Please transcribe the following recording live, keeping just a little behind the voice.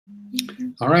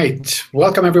All right.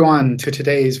 Welcome, everyone, to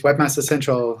today's Webmaster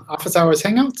Central Office Hours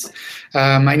Hangouts.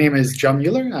 My name is John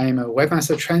Mueller. I am a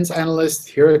Webmaster Trends Analyst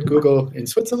here at Google in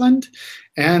Switzerland.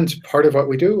 And part of what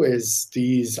we do is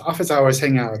these Office Hours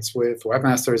Hangouts with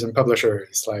webmasters and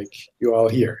publishers like you all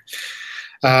here.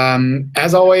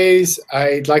 As always,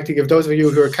 I'd like to give those of you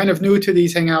who are kind of new to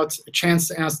these Hangouts a chance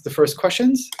to ask the first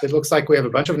questions. It looks like we have a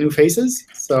bunch of new faces,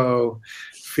 so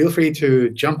feel free to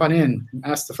jump on in and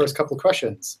ask the first couple of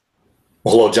questions.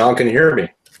 Hello, John. Can you hear me?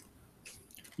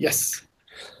 Yes.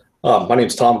 My name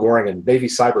is Tom Goring, and Navy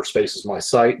Cyberspace is my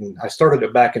site. And I started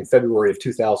it back in February of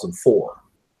 2004.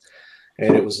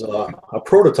 And it was a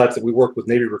prototype that we worked with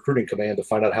Navy Recruiting Command to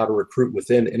find out how to recruit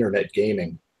within internet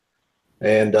gaming.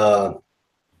 And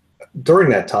during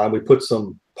that time, we put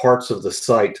some parts of the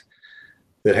site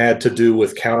that had to do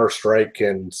with Counter-Strike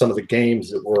and some of the games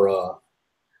that were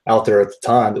out there at the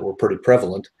time that were pretty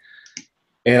prevalent.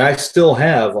 And I still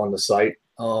have on the site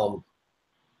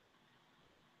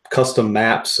custom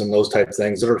maps and those type of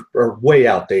things that are way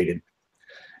outdated.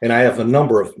 And I have a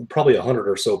number of, probably 100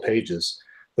 or so pages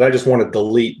that I just want to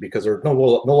delete because they're no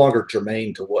longer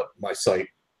germane to what my site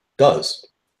does.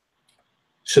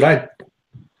 Should I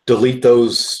delete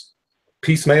those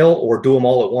piecemeal or do them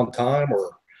all at one time,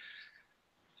 or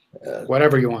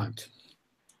whatever you want.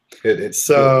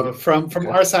 So from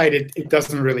our side, it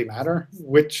doesn't really matter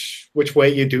which way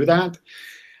you do that.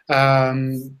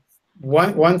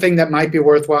 One thing that might be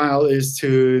worthwhile is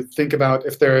to think about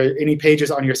if there are any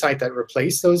pages on your site that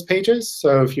replace those pages.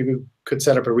 So if you could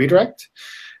set up a redirect.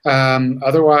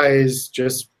 Otherwise,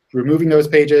 just removing those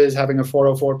pages, having a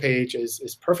 404 page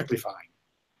is perfectly fine.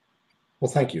 Well,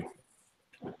 thank you.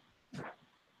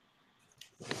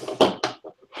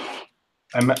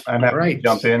 I'm happy to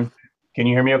jump in. Can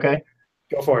you hear me okay?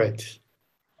 Go for it.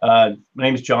 My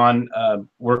name is John.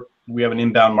 We have an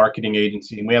inbound marketing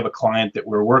agency, and we have a client that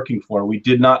we're working for. We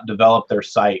did not develop their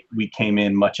site. We came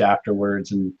in much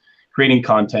afterwards and creating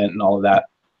content and all of that.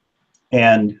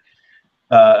 And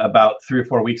about 3 or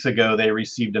 4 weeks ago, they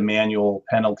received a manual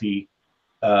penalty,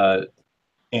 and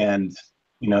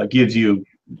it gives you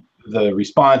the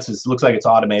response. Looks like it's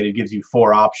automated. It gives you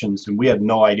 4 options, and we had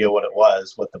no idea what it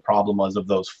was, what the problem was of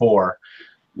those 4.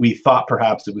 We thought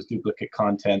perhaps it was duplicate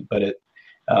content, but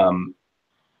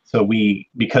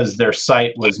because their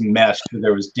site was meshed,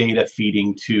 there was data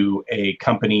feeding to a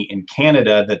company in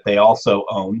Canada that they also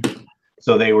owned.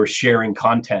 So they were sharing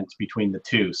content between the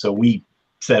two. So we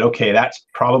said, okay, that's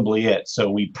probably it.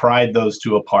 So we pried those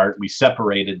 2 apart. We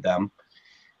separated them.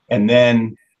 And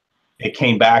then it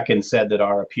came back and said that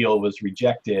our appeal was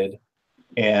rejected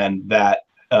and that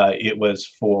it was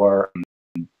for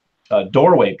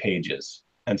doorway pages.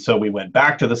 And so we went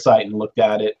back to the site and looked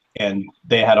at it, and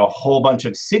they had a whole bunch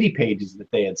of city pages that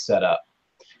they had set up.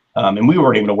 And we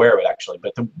weren't even aware of it, actually,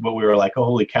 but we were like, oh,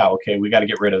 holy cow, okay, we got to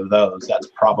get rid of those. That's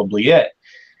probably it.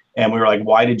 And we were like,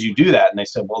 why did you do that? And they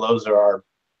said, well, those are our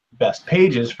best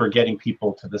pages for getting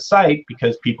people to the site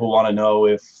because people want to know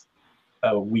if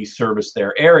we service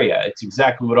their area. It's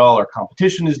exactly what all our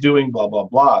competition is doing, blah, blah,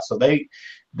 blah. So they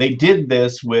did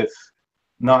this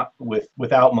without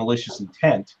malicious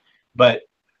intent, but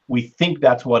we think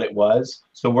that's what it was.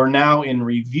 So we're now in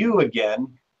review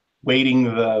again, waiting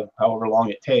however long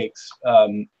it takes.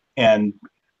 And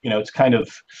it's kind of,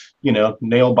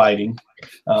 nail biting.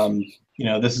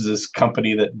 This is this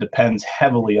company that depends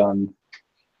heavily on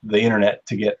the internet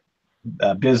to get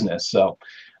business. So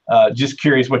just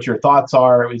curious what your thoughts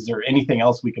are. Is there anything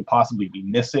else we could possibly be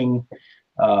missing?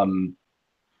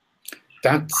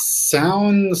 That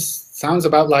sounds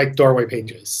about like doorway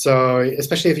pages. So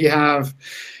especially if you have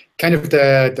kind of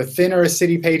the thinner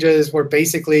city pages where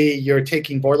basically you're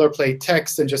taking boilerplate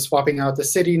text and just swapping out the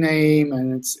city name,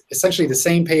 and it's essentially the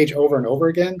same page over and over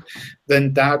again,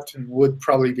 then that would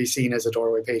probably be seen as a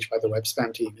doorway page by the web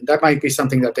spam team. And that might be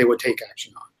something that they would take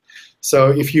action on.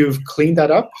 So if you've cleaned that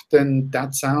up, then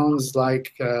that sounds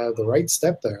like the right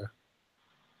step there.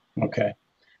 Okay.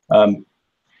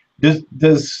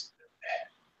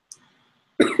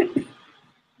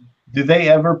 Do they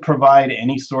ever provide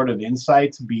any sort of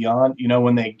insights beyond,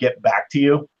 when they get back to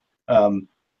you?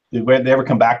 Did they ever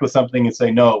come back with something and say,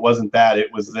 no, it wasn't that,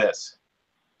 it was this?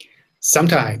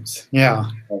 Sometimes, yeah.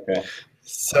 Okay.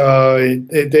 So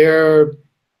there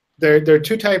are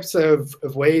 2 types of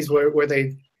ways where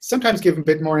they sometimes give a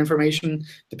bit more information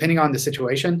depending on the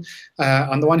situation.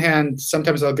 On the one hand,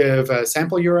 sometimes they'll give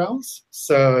sample URLs.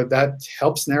 So that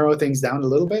helps narrow things down a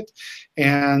little bit.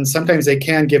 And sometimes they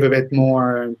can give a bit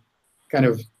more kind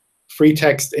of free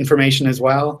text information as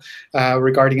well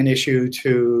regarding an issue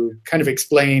to kind of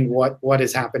explain what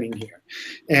is happening here.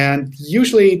 And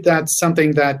usually that's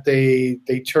something that they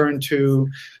turn to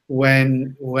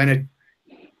when it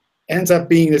ends up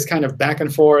being this kind of back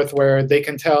and forth where they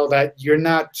can tell that you're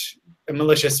not a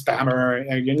malicious spammer,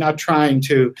 and you're not trying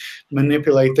to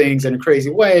manipulate things in a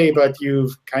crazy way, but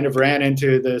you've kind of ran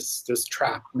into this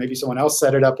trap. Maybe someone else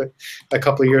set it up a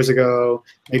couple of years ago.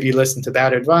 Maybe you listened to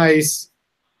bad advice,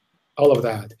 all of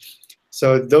that.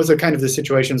 So those are kind of the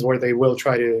situations where they will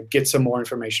try to get some more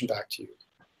information back to you.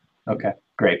 OK,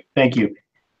 great. Thank you.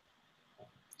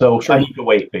 So Sure. I need to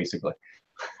wait, basically.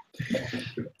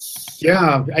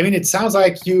 Yeah, I mean, it sounds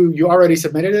like you already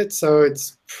submitted it, so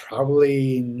it's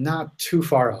probably not too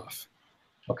far off.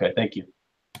 OK, thank you.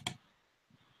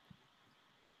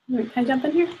 Can I jump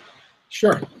in here?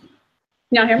 Sure. Can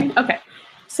y'all hear me? OK.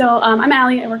 So I'm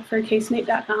Allie. I work for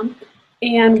casemate.com.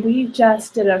 And we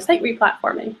just did a site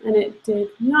replatforming, and it did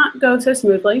not go so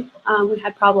smoothly. We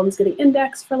had problems getting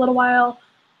indexed for a little while.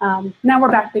 Now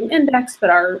we're back being indexed, but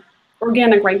our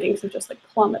organic rankings have just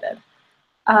plummeted.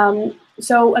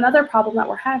 So another problem that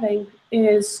we're having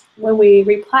is when we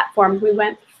replatformed, we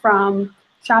went from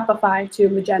Shopify to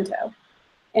Magento.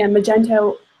 And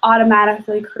Magento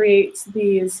automatically creates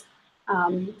these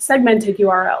segmented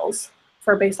URLs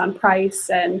for based on price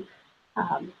and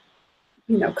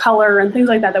color and things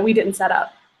like that that we didn't set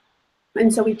up.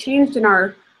 And so we changed in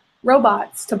our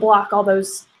robots to block all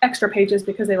those extra pages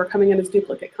because they were coming in as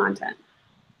duplicate content,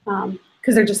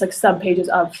 because they're just sub pages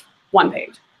of one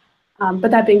page.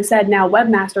 But that being said, now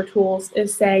Webmaster Tools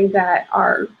is saying that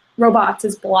our robots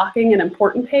is blocking an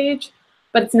important page,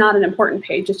 but it's not an important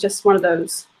page. It's just one of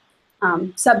those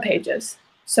sub pages.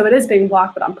 So it is being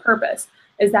blocked, but on purpose.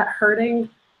 Is that hurting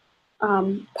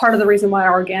part of the reason why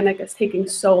our organic is taking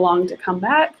so long to come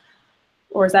back?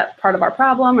 Or is that part of our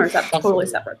problem, or is that a totally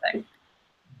separate thing?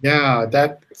 Yeah,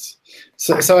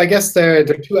 so I guess there are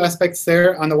two aspects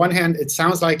there. On the one hand, it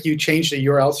sounds like you changed the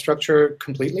URL structure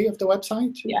completely of the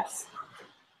website. Yes.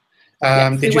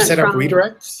 Yes, did you set up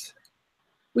redirects?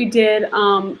 We did.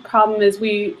 Problem is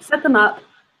we set them up.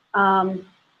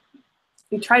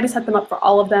 We tried to set them up for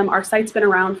all of them. Our site's been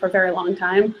around for a very long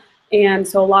time. And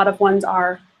so a lot of ones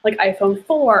are like iPhone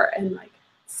 4 and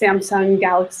Samsung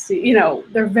Galaxy.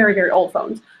 They're very, very old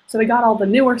phones. So we got all the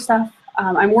newer stuff.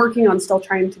 I'm working on still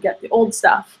trying to get the old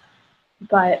stuff.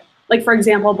 But for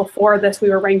example, before this,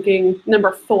 we were ranking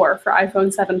number 4 for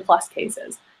iPhone 7 Plus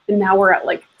cases. And now we're at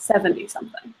 70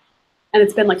 something. And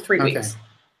it's been 3 weeks.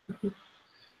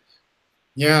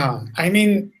 Yeah, I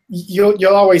mean,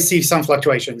 you'll always see some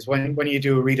fluctuations when you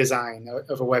do a redesign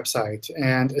of a website,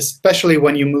 and especially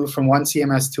when you move from one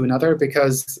CMS to another,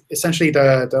 because essentially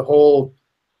the whole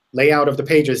layout of the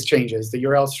pages changes. The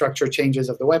URL structure changes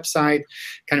of the website,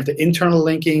 kind of the internal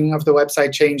linking of the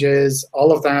website changes.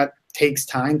 All of that takes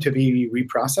time to be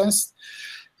reprocessed.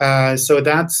 So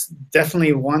that's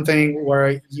definitely one thing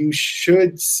where you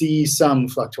should see some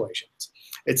fluctuations.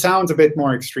 It sounds a bit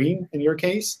more extreme in your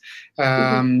case,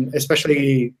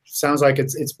 especially sounds like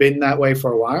it's been that way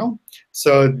for a while.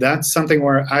 So that's something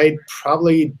where I'd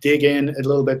probably dig in a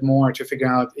little bit more to figure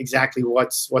out exactly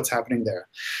what's happening there.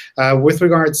 With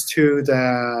regards to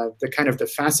the kind of the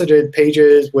faceted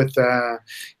pages with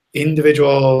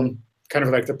individual kind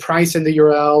of the price in the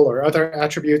URL or other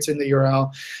attributes in the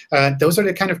URL, those are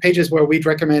the kind of pages where we'd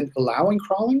recommend allowing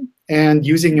crawling and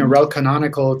using a rel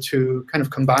canonical to kind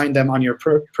of combine them on your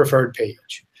preferred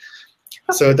page.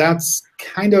 So that's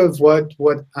kind of what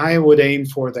I would aim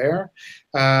for there,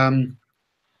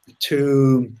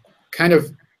 to kind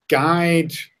of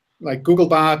guide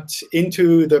Googlebot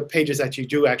into the pages that you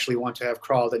do actually want to have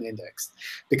crawled and indexed.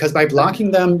 Because by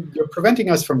blocking them, you're preventing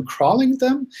us from crawling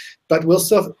them, but we'll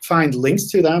still find links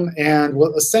to them, and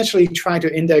we'll essentially try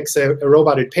to index a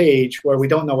roboted page where we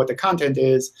don't know what the content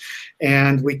is,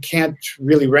 and we can't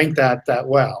really rank that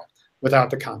well without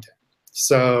the content.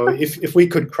 So if we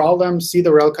could crawl them, see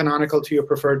the rel canonical to your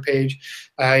preferred page,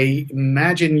 I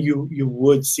imagine you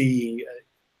would see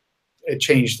a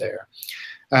change there.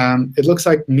 It looks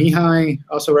like Mihai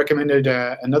also recommended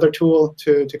another tool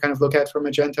to kind of look at for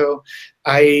Magento.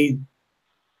 I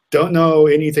don't know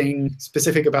anything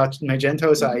specific about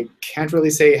Magento, so I can't really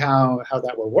say how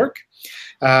that will work.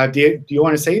 Do you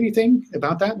want to say anything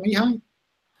about that, Mihai?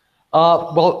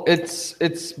 Well,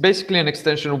 it's basically an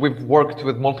extension. We've worked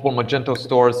with multiple Magento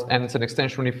stores, and it's an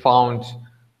extension we found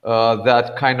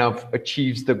that kind of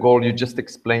achieves the goal you just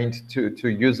explained, to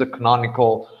use a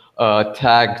canonical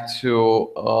tag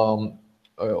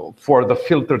for the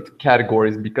filtered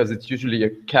categories, because it's usually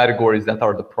categories that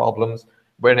are the problems.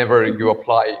 Whenever you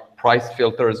apply price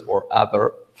filters or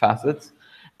other facets.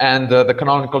 And the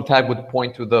canonical tag would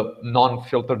point to the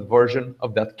non-filtered version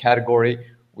of that category,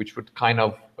 which would kind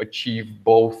of achieve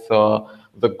both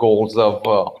the goals of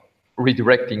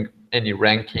redirecting any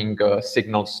ranking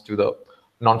signals to the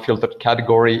non-filtered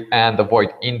category and avoid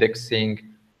indexing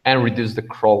and reduce the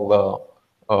crawl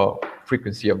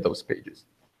frequency of those pages.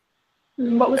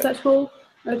 What was that tool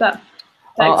or that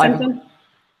extension?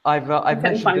 I've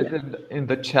mentioned it in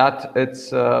the chat.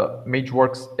 It's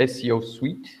MageWorks SEO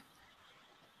Suite.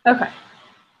 Okay.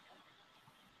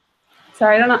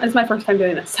 Sorry, I don't know. It's my first time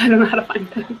doing this. I don't know how to find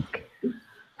it.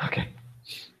 Okay.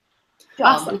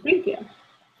 Awesome. Thank you.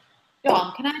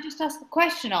 John, can I just ask a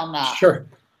question on that? Sure.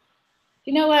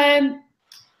 You know,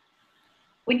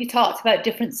 when you talked about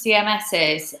different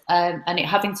CMSs and it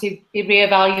having to be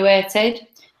reevaluated,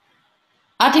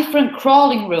 are different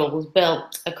crawling rules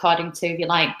built according to, if you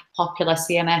like, popular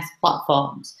CMS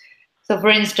platforms? So, for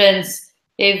instance,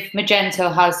 if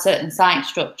Magento has certain site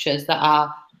structures that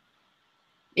are,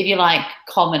 if you like,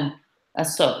 common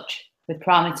as such, with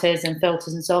parameters and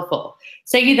filters and so forth,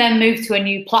 say you then move to a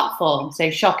new platform, say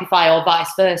Shopify or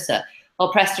vice versa,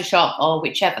 or PrestaShop or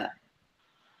whichever,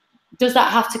 does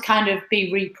that have to kind of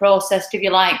be reprocessed, if you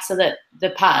like, so that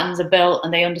the patterns are built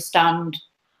and they understand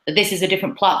that this is a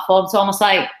different platform? It's almost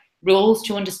like rules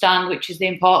to understand which is the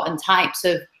important types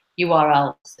of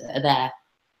URLs that are there.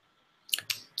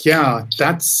 Yeah,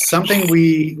 that's something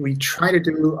we try to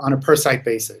do on a per site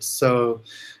basis. So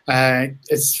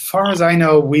as far as I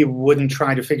know, we wouldn't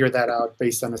try to figure that out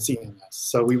based on a CMS.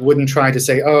 So we wouldn't try to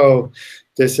say, oh,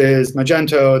 this is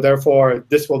Magento, therefore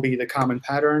this will be the common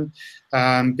pattern,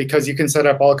 because you can set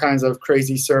up all kinds of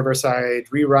crazy server-side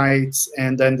rewrites,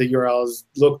 and then the URLs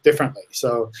look differently.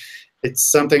 So it's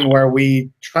something where we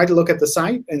try to look at the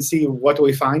site and see what do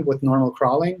we find with normal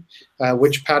crawling,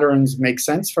 which patterns make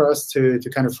sense for us to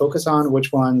kind of focus on,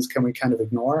 which ones can we kind of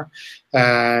ignore,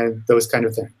 those kind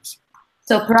of things.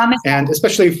 So parameters. And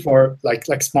especially for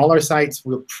like smaller sites,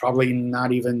 we'll probably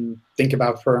not even think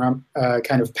about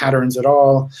kind of patterns at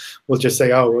all. We'll just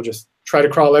say, oh, we'll just try to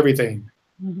crawl everything.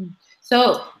 Mm-hmm.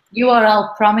 So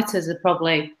URL parameters are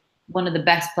probably one of the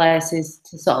best places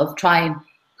to sort of try and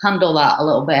handle that a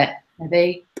little bit,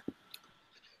 maybe.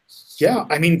 Yeah,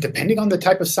 I mean, depending on the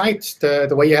type of site, the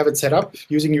way you have it set up,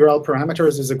 using URL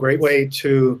parameters is a great way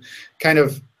to kind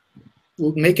of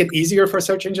make it easier for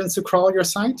search engines to crawl your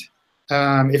site.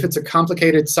 If it's a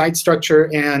complicated site structure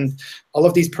and all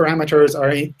of these parameters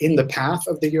are in the path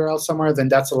of the URL somewhere, then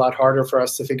that's a lot harder for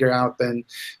us to figure out than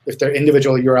if they're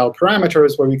individual URL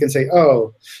parameters where we can say,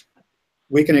 oh,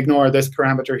 we can ignore this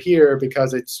parameter here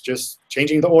because it's just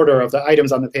changing the order of the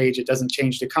items on the page. It doesn't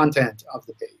change the content of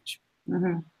the page.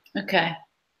 Mm-hmm. OK,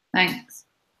 thanks.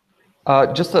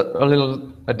 Just a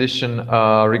little addition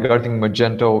regarding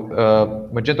Magento.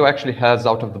 Magento actually has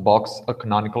out of the box a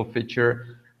canonical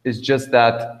feature. It's just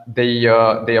that they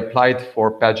applied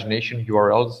for pagination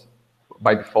URLs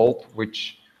by default,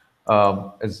 which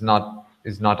is not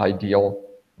ideal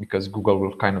because Google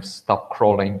will kind of stop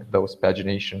crawling those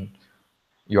pagination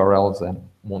URLs and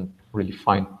won't really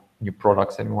find new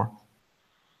products anymore.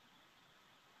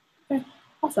 Okay,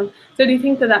 awesome. So do you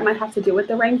think that might have to do with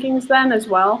the rankings then as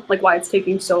well? Like why it's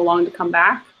taking so long to come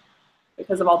back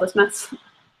because of all this mess?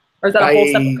 Or is that a whole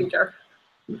separate feature?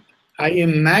 I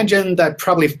imagine that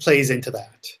probably plays into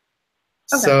that.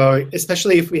 Okay. So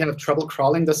especially if we have trouble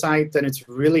crawling the site, then it's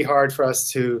really hard for us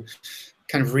to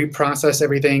kind of reprocess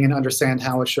everything and understand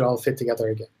how it should all fit together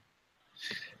again.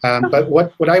 But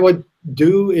what I would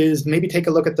do is maybe take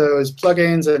a look at those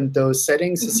plugins and those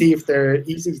settings to see if there are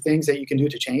easy things that you can do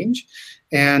to change.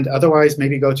 And otherwise,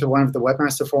 maybe go to one of the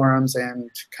Webmaster forums and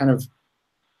kind of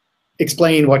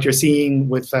explain what you're seeing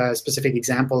with specific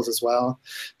examples as well,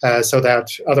 so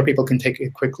that other people can take a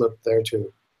quick look there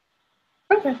too.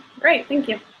 OK, great. Thank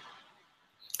you.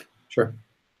 Sure.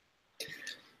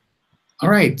 All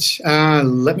right.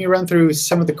 Let me run through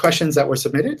some of the questions that were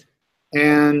submitted.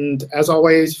 And as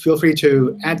always, feel free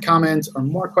to add comments or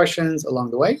more questions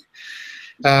along the way.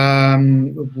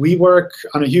 We work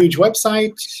on a huge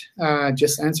website,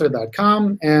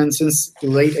 justanswer.com. And since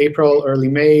late April, early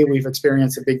May, we've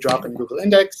experienced a big drop in Google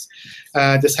Index.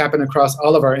 This happened across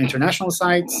all of our international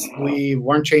sites. We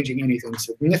weren't changing anything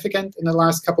significant in the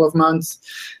last couple of months.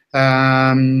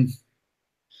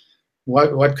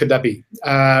 What could that be?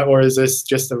 Or is this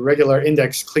just a regular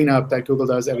index cleanup that Google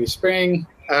does every spring?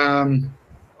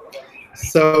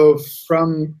 So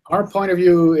from our point of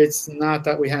view, it's not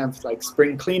that we have like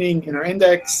spring cleaning in our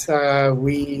index.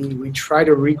 We try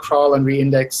to recrawl and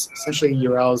reindex essentially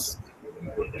URLs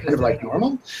kind of like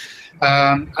normal.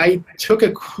 I took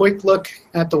a quick look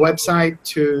at the website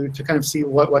to kind of see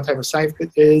what type of site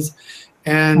it is,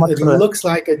 and it looks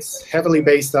like it's heavily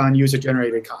based on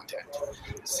user-generated content.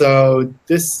 So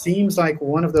this seems like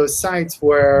one of those sites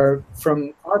where,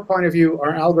 from our point of view,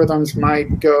 our algorithms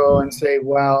might go and say,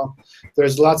 well,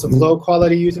 there's lots of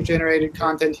low-quality user-generated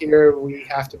content here. We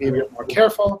have to be a bit more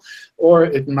careful. Or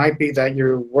it might be that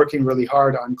you're working really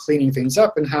hard on cleaning things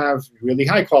up and have really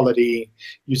high-quality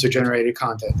user-generated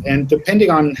content. And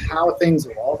depending on how things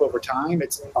evolve over time,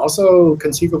 it's also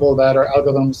conceivable that our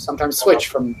algorithms sometimes switch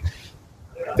from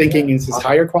thinking this is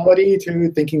higher quality to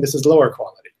thinking this is lower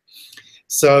quality.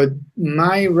 So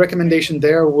my recommendation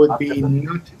there would be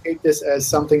not to take this as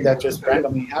something that just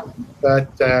randomly happened,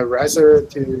 but rather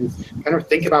to kind of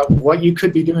think about what you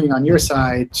could be doing on your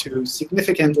side to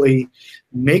significantly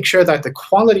make sure that the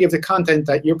quality of the content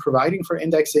that you're providing for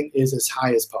indexing is as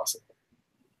high as possible.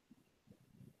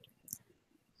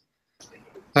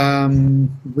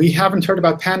 We haven't heard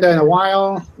about Panda in a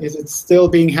while. Is it still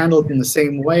being handled in the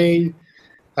same way?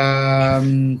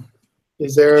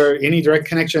 Is there any direct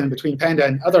connection between Panda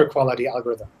and other quality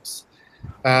algorithms?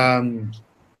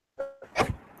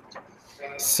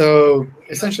 So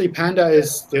essentially, Panda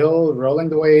is still rolling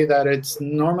the way that it's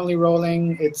normally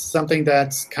rolling. It's something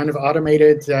that's kind of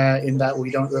automated in that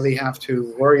we don't really have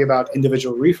to worry about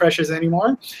individual refreshes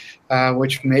anymore,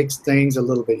 which makes things a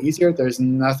little bit easier. There's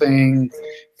nothing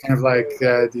kind of like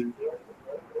the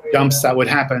jumps that would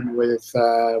happen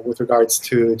with regards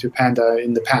to Panda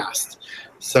in the past.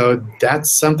 So that's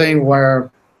something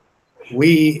where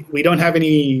we don't have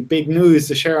any big news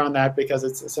to share on that because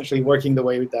it's essentially working the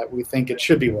way that we think it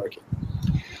should be working.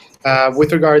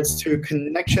 With regards to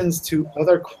connections to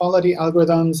other quality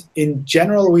algorithms, in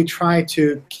general, we try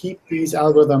to keep these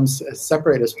algorithms as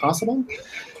separate as possible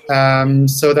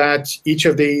so that each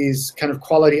of these kind of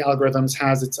quality algorithms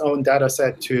has its own data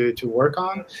set to work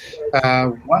on.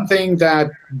 One thing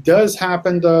that does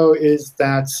happen, though, is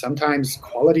that sometimes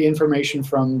quality information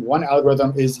from one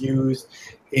algorithm is used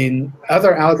in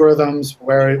other algorithms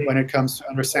when it comes to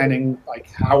understanding like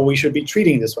how we should be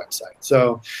treating this website.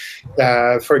 So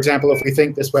for example, if we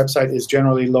think this website is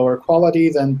generally lower quality,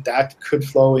 then that could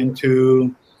flow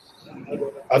into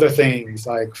other things,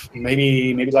 like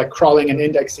maybe like crawling and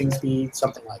indexing speed,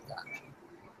 something like that.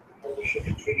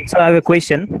 So I have a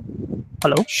question.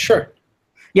 Hello? Sure.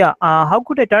 Yeah, how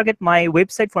could I target my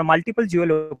website for multiple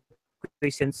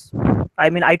geolocations? I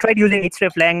mean, I tried using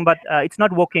hreflang, but it's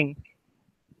not working.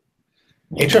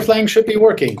 hreflang should be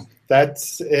working.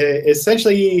 That's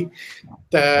essentially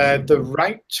the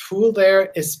right tool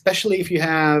there, especially if you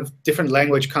have different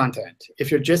language content. If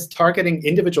you're just targeting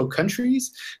individual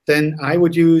countries, then I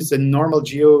would use the normal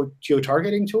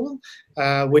geo-targeting tool,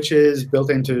 which is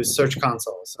built into Search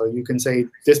Console. So you can say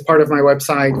this part of my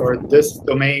website or this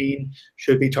domain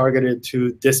should be targeted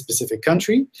to this specific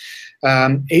country.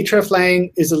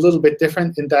 hreflang is a little bit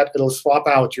different in that it'll swap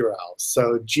out URLs.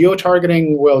 So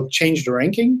geo-targeting will change the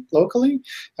ranking locally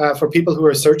for people who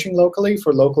are searching locally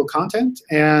for local content,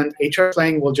 and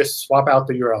hreflang will just swap out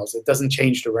the URLs. It doesn't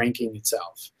change the ranking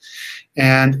itself.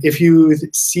 And if you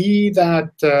see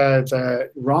that the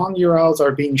wrong URLs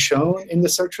are being shown in the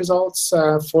search results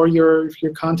for your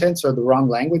content, so the wrong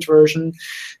language version,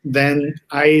 then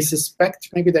I suspect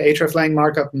maybe the hreflang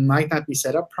markup might not be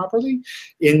set up properly,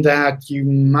 in that you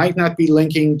might not be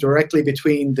linking directly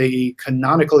between the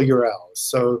canonical URLs.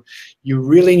 So you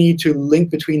really need to link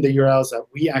between the URLs that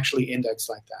we actually index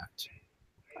like that.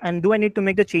 And do I need to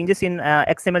make the changes in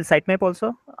XML sitemap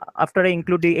also after I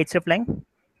include the hreflang?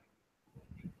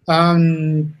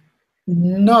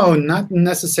 No, not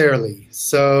necessarily.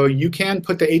 So you can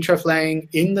put the hreflang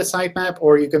in the sitemap,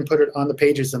 or you can put it on the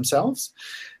pages themselves.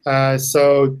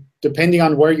 So depending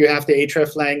on where you have the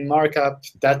hreflang markup,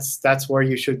 that's where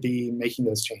you should be making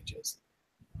those changes.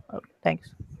 Okay, thanks.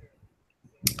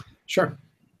 Sure.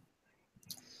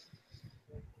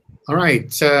 All right.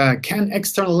 Can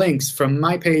external links from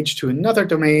my page to another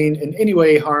domain in any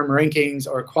way harm rankings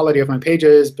or quality of my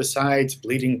pages besides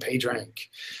bleeding PageRank?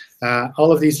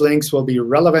 All of these links will be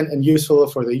relevant and useful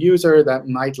for the user that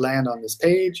might land on this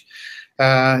page.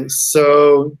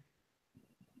 So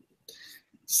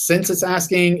since it's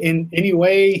asking in any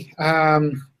way,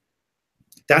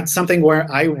 that's something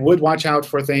where I would watch out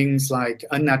for things like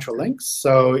unnatural links.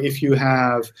 So if you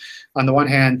have, on the one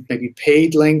hand, maybe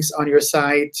paid links on your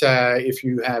site, if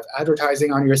you have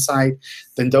advertising on your site,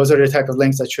 then those are the type of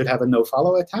links that should have a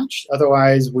nofollow attached.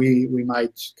 Otherwise, we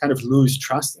might kind of lose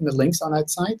trust in the links on that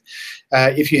site.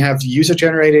 If you have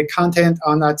user-generated content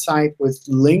on that site with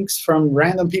links from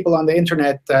random people on the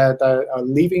internet that are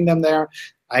leaving them there,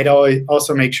 I'd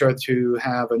also make sure to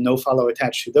have a nofollow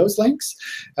attached to those links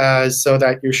so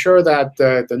that you're sure that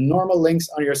the normal links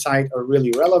on your site are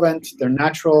really relevant, they're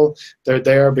natural, they're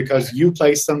there because you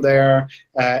placed them there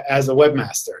as a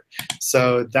webmaster.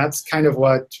 So that's kind of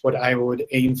what I would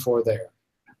aim for there.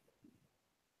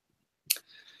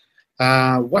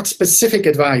 What specific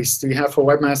advice do you have for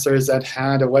webmasters that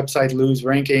had a website lose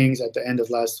rankings at the end of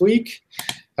last week?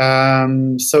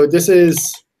 So this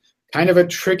is kind of a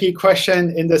tricky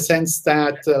question in the sense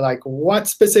that, like, what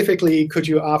specifically could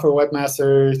you offer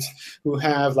webmasters who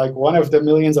have like one of the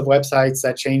millions of websites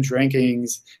that changed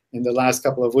rankings in the last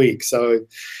couple of weeks? So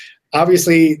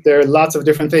obviously, there are lots of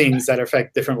different things that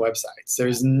affect different websites.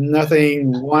 There's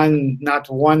not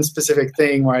one specific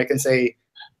thing where I can say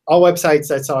all websites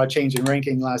that saw a change in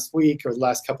ranking last week or the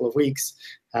last couple of weeks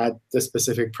had this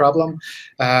specific problem.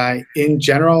 In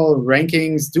general,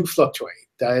 rankings do fluctuate.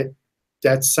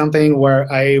 That's something where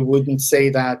I wouldn't say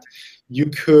that you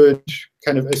could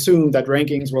kind of assume that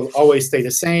rankings will always stay the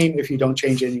same if you don't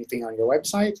change anything on your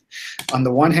website. On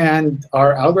the one hand,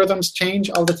 our algorithms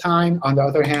change all the time. On the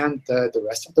other hand, the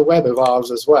rest of the web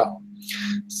evolves as well.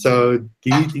 So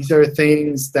these are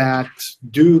things that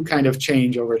do kind of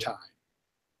change over time.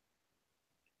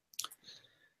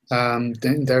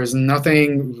 Then there's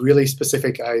nothing really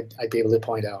specific I'd be able to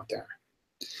point out there.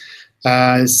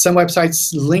 Some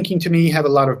websites linking to me have a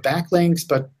lot of backlinks,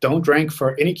 but don't rank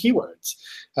for any keywords.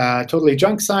 Totally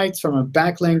junk sites from a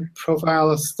backlink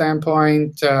profile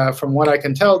standpoint. From what I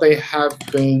can tell, they have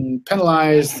been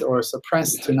penalized or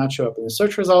suppressed to not show up in the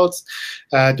search results.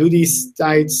 Do these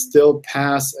sites still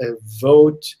pass a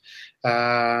vote?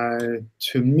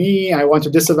 To me, I want to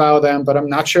disavow them, but I'm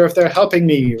not sure if they're helping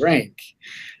me rank.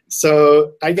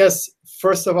 So I guess,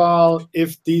 first of all,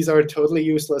 if these are totally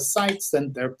useless sites,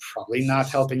 then they're probably not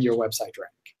helping your website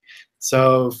rank.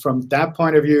 So from that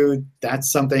point of view,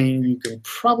 that's something you can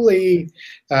probably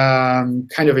kind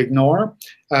of ignore.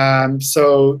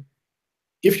 So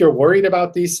if you're worried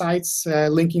about these sites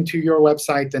linking to your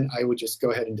website, then I would just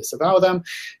go ahead and disavow them.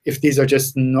 If these are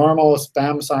just normal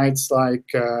spam sites, like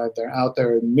they're out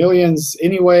there in millions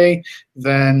anyway,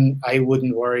 then I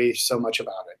wouldn't worry so much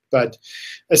about it. But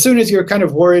as soon as you're kind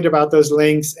of worried about those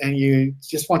links and you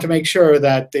just want to make sure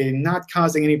that they're not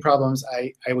causing any problems,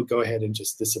 I would go ahead and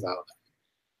just disavow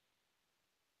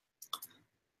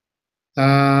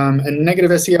them. A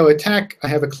negative SEO attack. I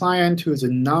have a client who's a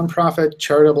nonprofit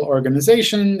charitable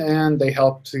organization, and they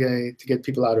help to get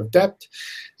people out of debt.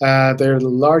 They're the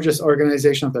largest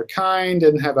organization of their kind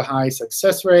and have a high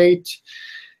success rate.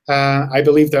 I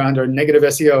believe they're under negative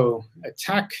SEO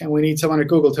attack, and we need someone at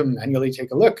Google to manually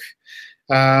take a look.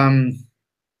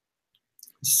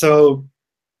 So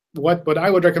what I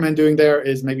would recommend doing there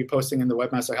is maybe posting in the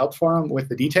Webmaster Help Forum with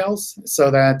the details so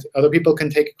that other people can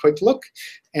take a quick look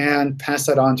and pass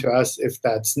that on to us if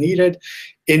that's needed.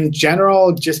 In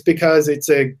general, just because it's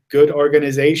a good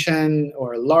organization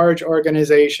or a large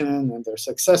organization and they're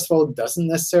successful doesn't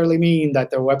necessarily mean that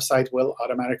their website will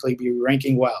automatically be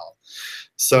ranking well.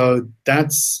 So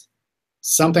that's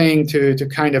something to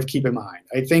kind of keep in mind.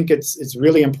 I think it's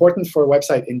really important for a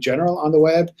website in general on the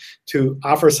web to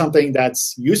offer something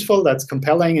that's useful, that's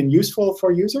compelling and useful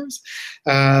for users.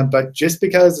 But just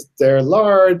because they're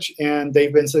large and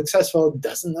they've been successful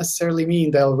doesn't necessarily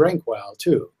mean they'll rank well,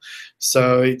 too.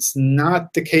 So it's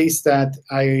not the case that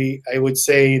I would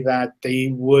say that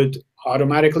they would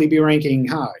automatically be ranking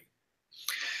high.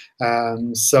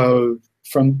 So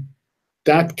from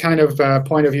that kind of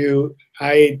point of view,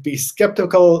 I'd be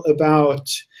skeptical about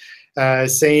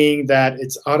saying that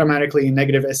it's automatically a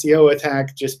negative SEO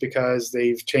attack just because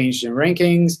they've changed in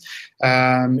rankings,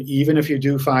 even if you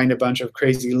do find a bunch of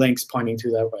crazy links pointing to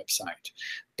that website.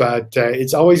 But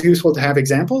it's always useful to have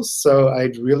examples, so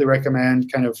I'd really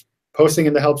recommend kind of posting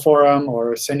in the help forum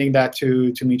or sending that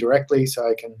to me directly so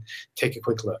I can take a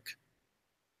quick look.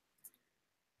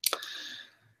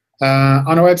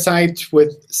 On a website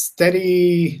with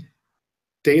steady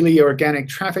daily organic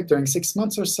traffic during 6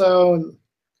 months or so,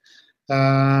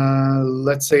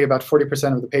 let's say about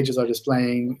 40% of the pages are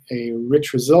displaying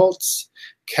rich results,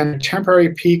 can a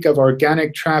temporary peak of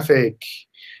organic traffic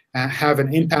have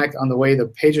an impact on the way the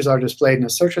pages are displayed in the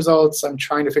search results? I'm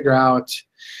trying to figure out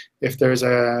if there's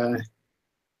a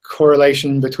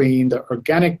correlation between the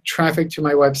organic traffic to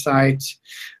my website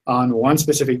on one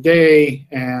specific day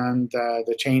and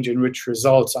the change in rich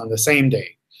results on the same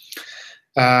day.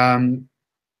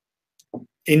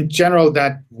 In general,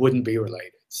 that wouldn't be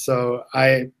related. So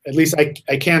at least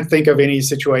I can't think of any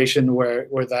situation where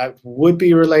that would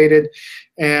be related.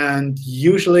 And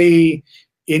usually,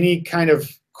 any kind of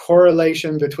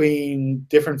correlation between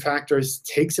different factors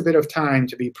takes a bit of time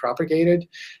to be propagated.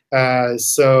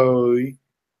 So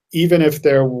even if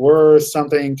there were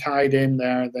something tied in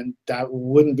there, then that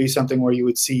wouldn't be something where you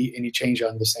would see any change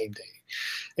on the same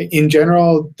day. In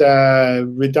general, the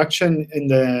reduction in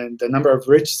the number of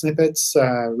rich snippets,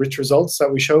 rich results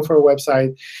that we show for a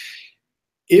website,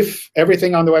 if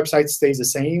everything on the website stays the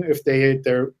same, if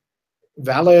they're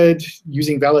valid,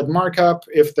 using valid markup,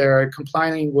 if they're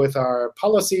complying with our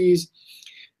policies,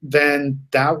 then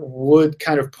that would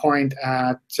kind of point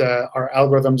at our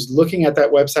algorithms looking at that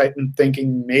website and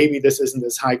thinking maybe this isn't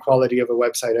as high quality of a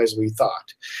website as we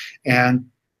thought. And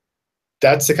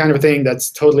that's the kind of thing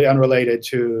that's totally unrelated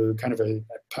to kind of a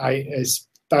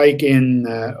spike in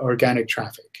organic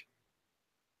traffic.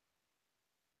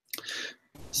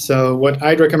 So what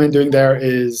I'd recommend doing there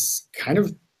is kind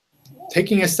of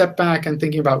taking a step back and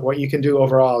thinking about what you can do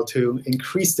overall to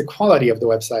increase the quality of the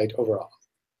website overall.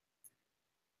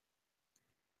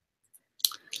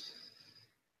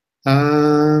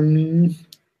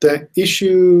 The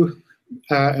issue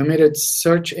omitted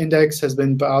search index has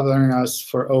been bothering us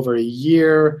for over a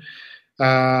year.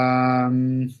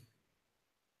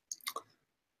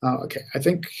 OK, I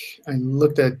think I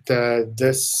looked at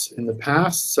this in the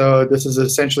past. So this is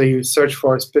essentially search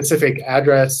for a specific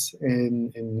address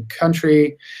in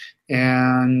country.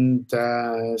 And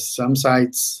some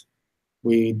sites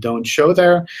we don't show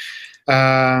there.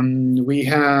 We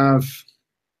have,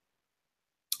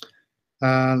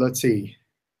 let's see.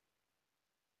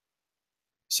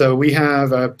 So we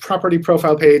have a property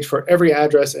profile page for every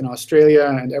address in Australia.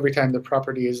 And every time the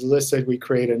property is listed, we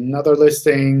create another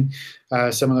listing,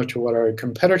 similar to what our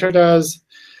competitor does.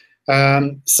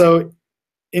 So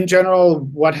in general,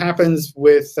 what happens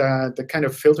with the kind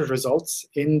of filtered results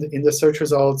in the search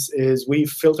results is we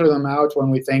filter them out when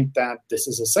we think that this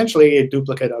is essentially a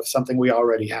duplicate of something we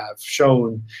already have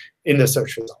shown in the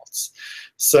search results.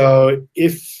 So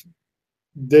if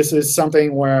this is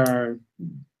something where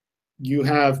you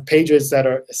have pages that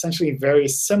are essentially very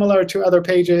similar to other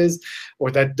pages,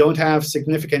 or that don't have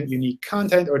significant unique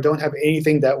content, or don't have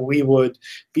anything that we would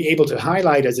be able to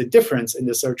highlight as a difference in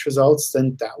the search results,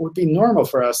 then that would be normal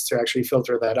for us to actually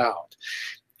filter that out.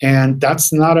 And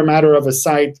that's not a matter of a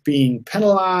site being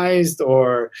penalized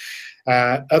or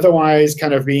otherwise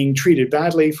kind of being treated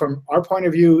badly. From our point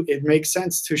of view, it makes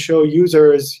sense to show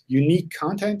users unique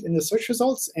content in the search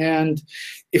results. And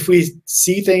if we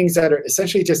see things that are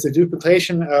essentially just a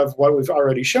duplication of what we've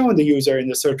already shown the user in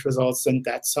the search results, then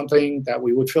that's something that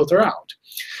we would filter out.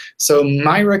 So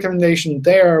my recommendation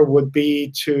there would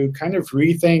be to kind of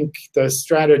rethink the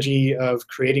strategy of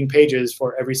creating pages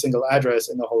for every single address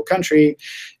in the whole country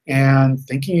and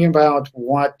thinking about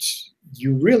what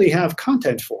you really have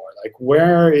content for. Like,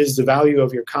 where is the value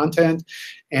of your content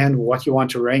and what you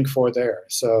want to rank for there.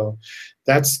 So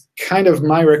that's kind of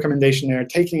my recommendation there,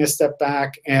 taking a step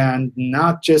back and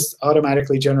not just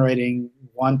automatically generating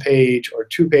one page or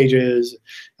two pages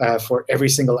for every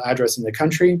single address in the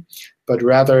country, but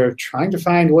rather trying to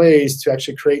find ways to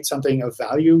actually create something of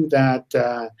value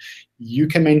that you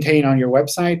can maintain on your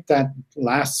website that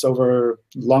lasts over a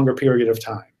longer period of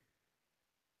time.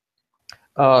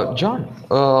 John,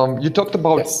 you talked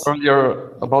about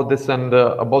earlier about this and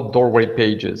about doorway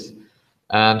pages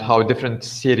and how different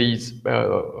cities,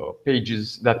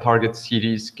 pages that target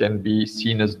cities can be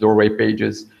seen as doorway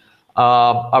pages.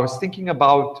 I was thinking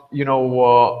about,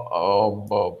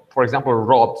 for example,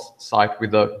 Rob's site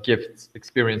with the gifts,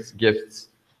 experience gifts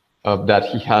that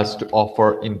he has to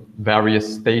offer in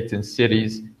various states and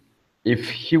cities. If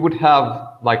he would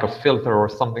have like a filter or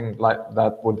something like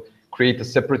that would create a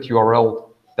separate URL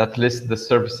that lists the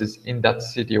services in that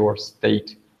city or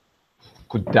state,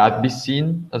 could that be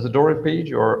seen as a doorway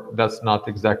page, or that's not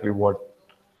exactly what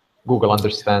Google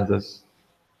understands as?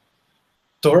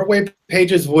 Doorway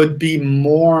pages would be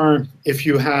more if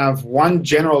you have one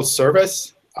general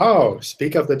service. Oh,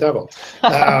 speak of the devil.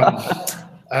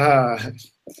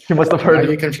 You must have heard.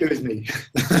 You confused me.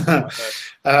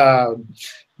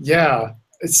 Yeah.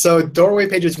 So doorway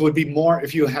pages would be more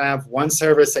if you have one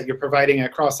service that you're providing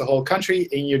across the whole country,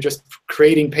 and you're just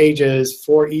creating pages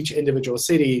for each individual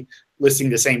city listing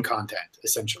the same content,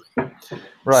 essentially.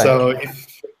 Right. So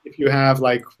if you have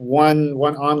like one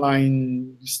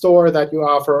online store that you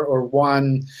offer, or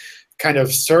one kind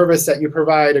of service that you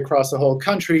provide across the whole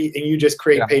country, and you just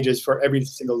create pages for every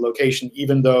single location,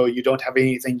 even though you don't have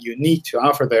anything unique to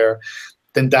offer there,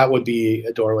 then that would be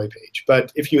a doorway page.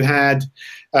 But if you had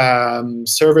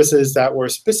services that were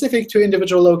specific to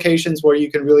individual locations, where you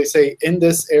can really say, in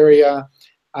this area,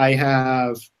 I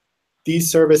have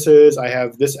these services, I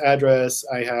have this address,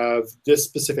 I have this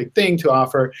specific thing to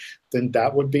offer, then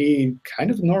that would be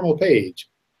kind of a normal page.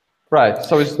 Right.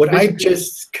 So it's what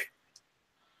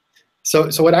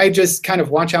what I just kind of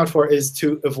watch out for is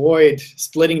to avoid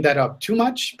splitting that up too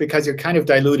much, because you're kind of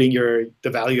diluting the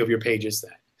value of your pages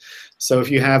then. So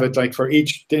if you have it like for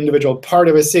each individual part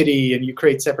of a city, and you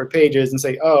create separate pages and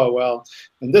say, oh, well,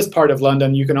 in this part of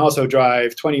London, you can also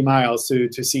drive 20 miles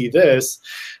to see this,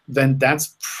 then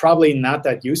that's probably not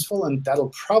that useful. And that'll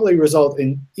probably result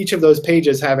in each of those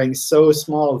pages having so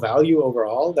small value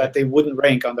overall that they wouldn't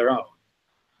rank on their own.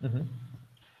 Mm-hmm.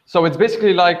 So it's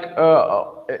basically like,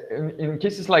 in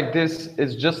cases like this,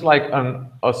 it's just like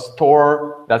a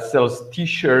store that sells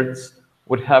T-shirts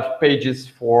would have pages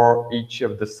for each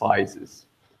of the sizes.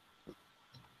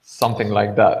 Something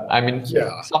like that. I mean,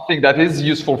 yeah. Something that is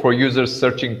useful for users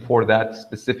searching for that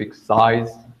specific size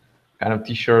kind of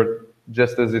T-shirt,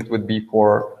 just as it would be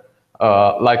for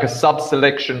like a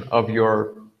sub-selection of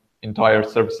your entire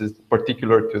services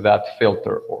particular to that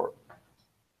filter or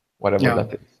whatever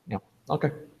that is. Yeah.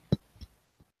 OK.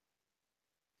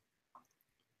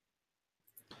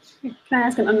 Can I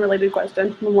ask an unrelated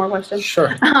question? One more question.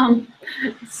 Sure.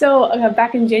 So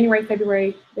back in January,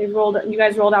 February, you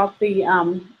guys rolled out the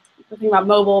thing about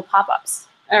mobile pop-ups,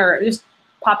 or just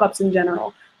pop-ups in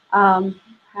general.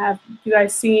 Have you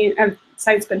guys seen, have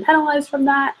sites been penalized from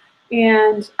that?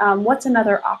 And what's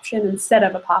another option instead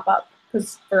of a pop-up,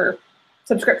 because for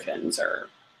subscriptions or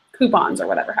coupons or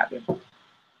whatever have you?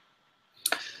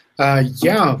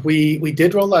 Yeah, we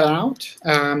did roll that out.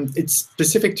 It's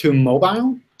specific to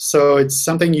mobile. So it's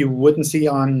something you wouldn't see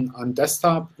on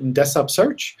desktop, in desktop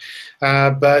search.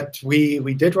 But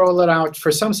we did roll it out.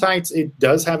 For some sites, it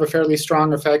does have a fairly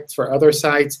strong effect. For other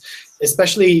sites,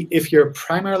 especially if you're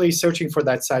primarily searching for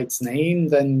that site's name,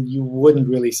 then you wouldn't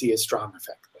really see a strong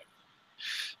effect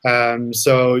there.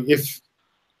 So if,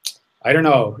 I don't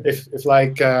know, if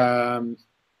like,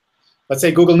 let's say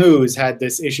Google News had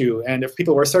this issue, and if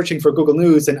people were searching for Google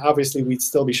News, then obviously we'd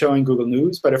still be showing Google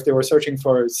News. But if they were searching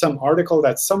for some article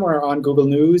that's somewhere on Google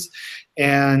News,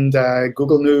 and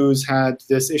Google News had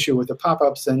this issue with the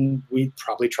pop-ups, then we'd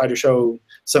probably try to show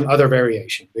some other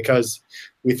variation, because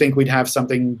we think we'd have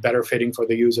something better fitting for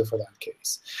the user for that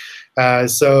case.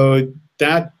 So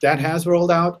that has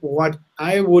rolled out. What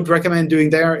I would recommend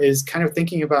doing there is kind of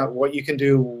thinking about what you can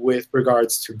do with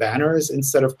regards to banners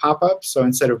instead of pop-ups. So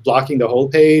instead of blocking the whole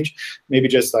page, maybe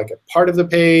just like a part of the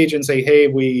page and say, hey,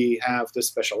 we have this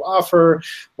special offer,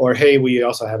 or hey, we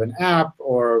also have an app,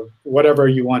 or whatever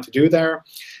you want to do there,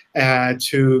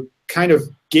 to kind of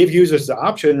give users the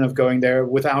option of going there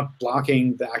without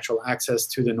blocking the actual access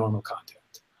to the normal content.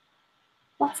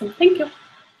 Awesome. Thank you.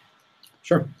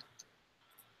 Sure.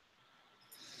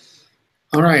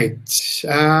 All right.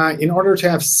 In order to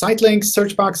have site links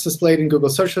search box displayed in Google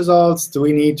search results, do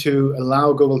we need to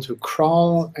allow Google to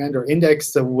crawl and or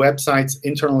index the website's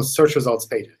internal search results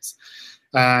pages?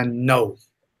 No.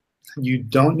 You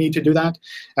don't need to do that.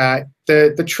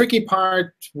 The tricky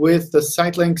part with the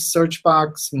site link search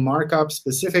box markup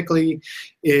specifically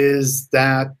is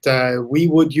that we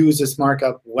would use this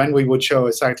markup when we would show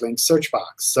a site link search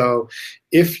box. So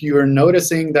if you're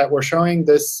noticing that we're showing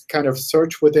this kind of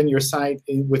search within your site,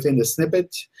 within the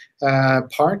snippet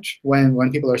part,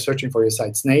 when people are searching for your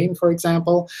site's name, for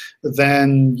example,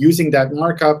 then using that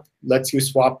markup lets you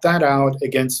swap that out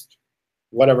against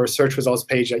whatever search results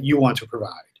page that you want to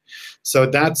provide. So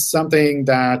that's something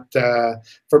that,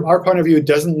 from our point of view,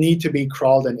 doesn't need to be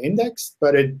crawled and indexed,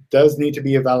 but it does need to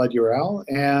be a valid URL.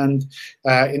 And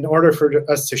in order for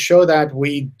us to show that,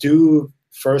 we do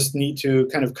first need to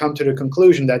kind of come to the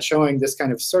conclusion that showing this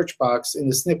kind of search box in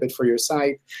the snippet for your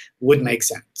site would make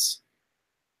sense.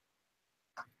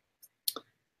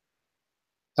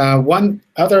 One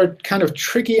other kind of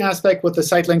tricky aspect with the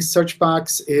site links search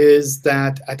box is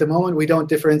that at the moment we don't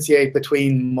differentiate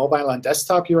between mobile and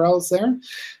desktop URLs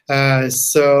there.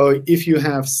 So if you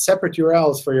have separate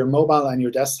URLs for your mobile and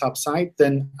your desktop site,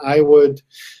 then I would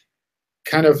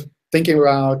kind of thinking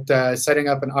about setting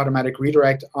up an automatic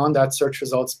redirect on that search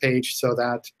results page so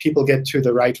that people get to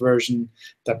the right version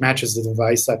that matches the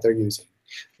device that they're using.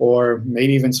 Or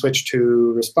maybe even switch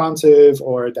to responsive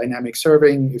or dynamic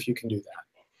serving if you can do that.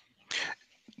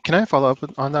 Can I follow up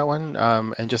on that one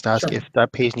and just ask Sure. if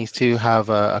that page needs to have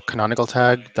a canonical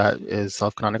tag that is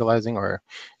self-canonicalizing, or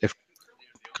if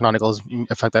canonicals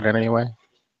affect that in any way?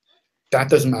 That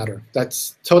doesn't matter.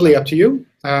 That's totally up to you.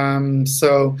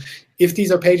 So if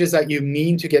these are pages that you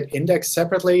mean to get indexed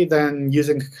separately, then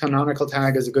using a canonical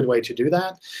tag is a good way to do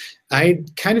that.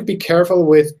 I'd kind of be careful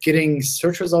with getting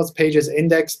search results pages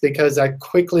indexed, because that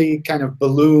quickly kind of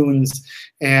balloons,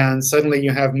 and suddenly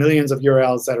you have millions of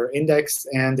URLs that are indexed,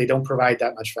 and they don't provide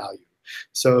that much value.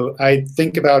 So I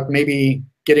think about maybe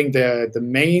getting the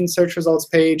main search results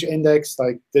page indexed,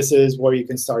 like this is where you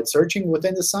can start searching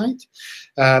within the site,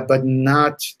 but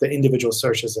not the individual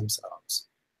searches themselves.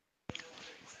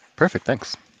 Perfect,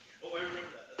 thanks.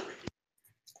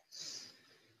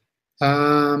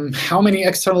 How many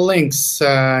external links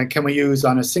can we use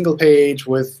on a single page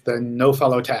with the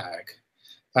nofollow tag?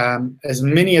 As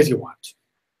many as you want.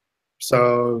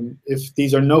 So if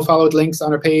these are nofollowed links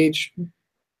on a page,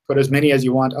 put as many as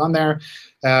you want on there.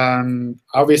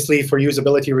 Obviously, for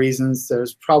usability reasons,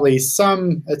 there's probably at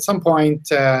some point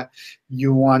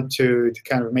you want to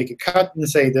kind of make a cut and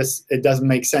say it doesn't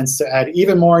make sense to add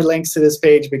even more links to this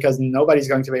page, because nobody's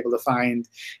going to be able to find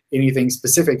anything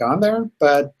specific on there.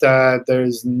 But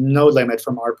there's no limit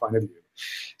from our point of view.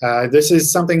 This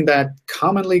is something that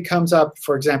commonly comes up,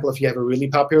 for example, if you have a really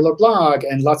popular blog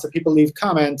and lots of people leave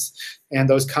comments, and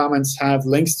those comments have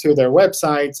links to their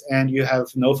websites, and you have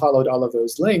nofollowed all of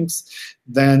those links,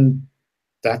 then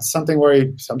that's something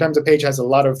where sometimes a page has a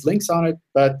lot of links on it,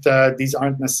 but these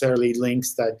aren't necessarily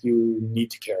links that you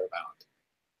need to care about.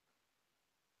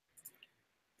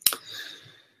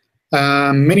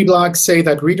 Many blogs say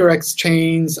that redirects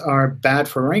chains are bad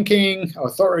for ranking.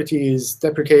 Authority is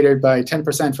deprecated by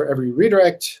 10% for every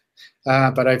redirect,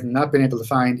 but I've not been able to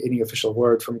find any official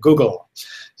word from Google.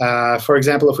 For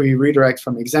example, if we redirect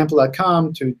from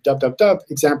example.com to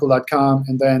www.example.com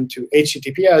and then to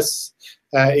https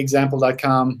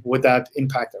example.com, would that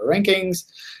impact our rankings?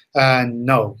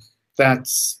 No,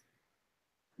 that's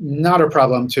not a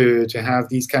problem to have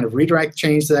these kind of redirect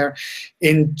chains there.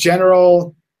 In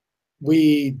general,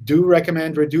 we do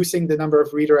recommend reducing the number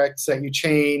of redirects that you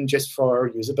chain just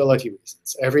for usability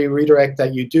reasons. Every redirect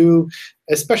that you do,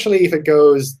 especially if it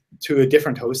goes to a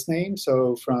different host name,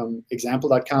 so from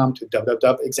example.com to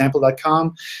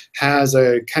www.example.com, has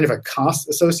a kind of a cost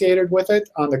associated with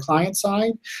it on the client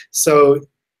side. So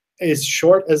as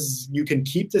short as you can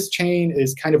keep this chain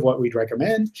is kind of what we'd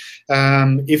recommend.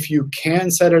 If you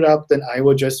can set it up, then I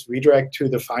would just redirect to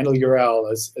the final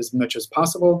URL as much as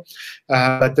possible.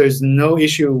 But there's no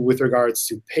issue with regards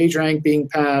to PageRank being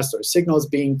passed or signals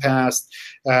being passed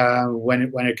when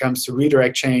it comes to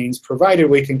redirect chains, provided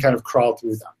we can kind of crawl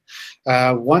through them.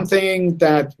 One thing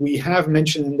that we have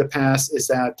mentioned in the past is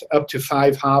that up to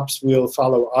 5 hops will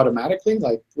follow automatically,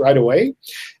 like right away.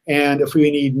 And if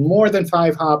we need more than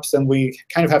 5 hops, then we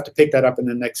kind of have to pick that up in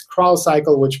the next crawl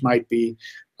cycle, which might be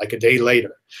like a day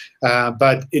later.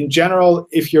 But in general,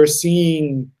 if you're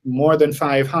seeing more than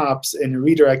 5 hops in a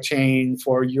redirect chain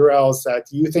for URLs that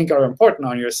you think are important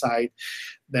on your site,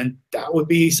 then that would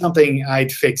be something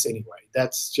I'd fix anyway.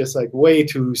 That's just like way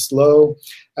too slow,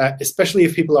 especially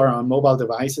if people are on mobile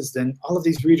devices. Then all of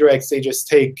these redirects, they just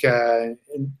take an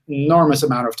enormous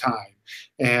amount of time.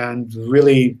 And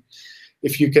really,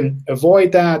 if you can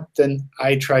avoid that, then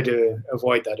I try to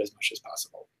avoid that as much as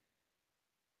possible.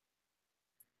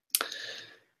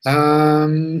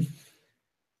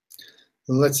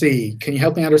 Let's see. Can you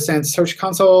help me understand Search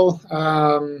Console?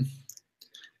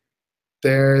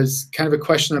 There's kind of a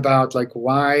question about like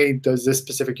why does this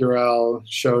specific URL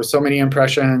show so many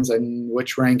impressions and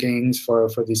which rankings for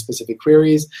these specific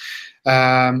queries.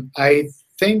 I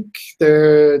think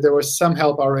there was some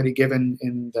help already given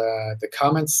in the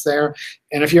comments there.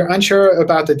 And if you're unsure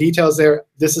about the details there,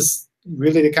 this is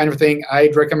really the kind of thing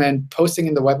I'd recommend posting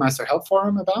in the Webmaster Help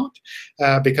Forum about,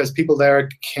 because people there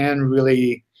can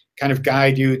really kind of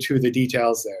guide you to the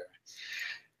details there.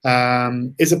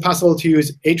 Is it possible to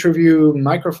use HReview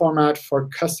microformat for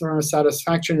customer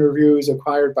satisfaction reviews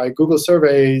acquired by Google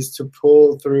surveys to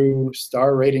pull through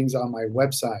star ratings on my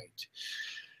website?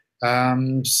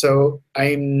 So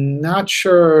I'm not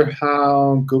sure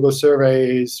how Google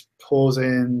surveys pulls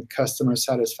in customer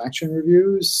satisfaction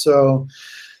reviews. So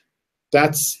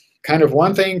that's kind of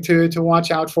one thing to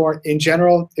watch out for. In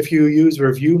general, if you use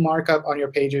review markup on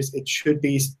your pages, it should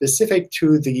be specific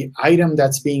to the item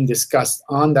that's being discussed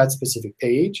on that specific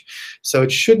page. So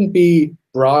it shouldn't be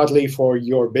broadly for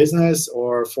your business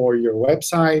or for your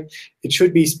website. It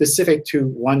should be specific to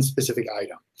one specific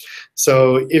item.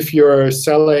 So if you're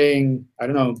selling, I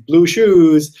don't know, blue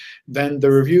shoes, then the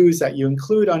reviews that you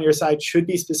include on your site should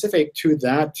be specific to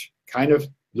that kind of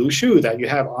blue shoe that you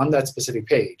have on that specific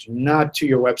page, not to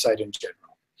your website in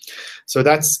general. So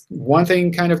that's one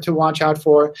thing kind of to watch out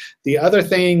for. The other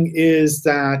thing is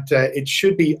that it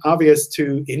should be obvious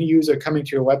to any user coming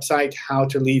to your website how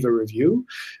to leave a review.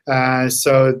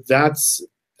 So that's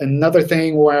another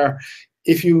thing where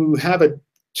if you have a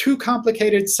too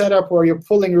complicated setup where you're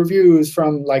pulling reviews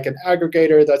from like an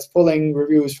aggregator that's pulling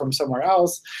reviews from somewhere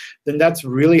else, then that's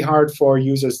really hard for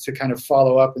users to kind of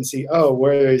follow up and see, oh,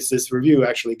 where is this review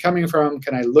actually coming from?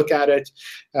 Can I look at it?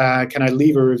 Can I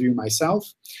leave a review myself?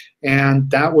 And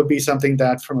that would be something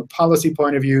that, from a policy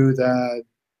point of view, the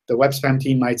web spam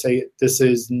team might say this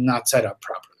is not set up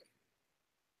properly.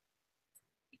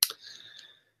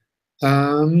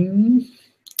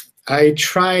 I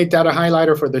tried data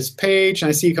highlighter for this page, and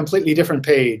I see a completely different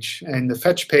page in the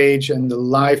fetch page and the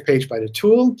live page by the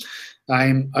tool.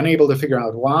 I'm unable to figure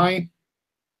out why.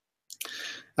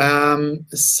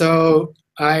 So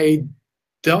I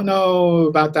don't know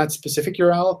about that specific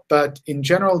URL, but in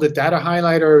general, the data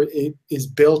highlighter is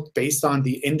built based on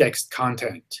the indexed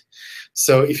content.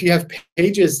 So if you have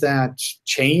pages that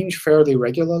change fairly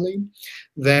regularly,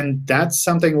 then that's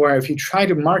something where if you try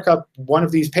to mark up one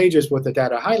of these pages with the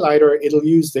data highlighter, it'll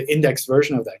use the indexed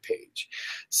version of that page.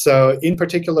 So in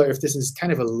particular, if this is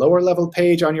kind of a lower level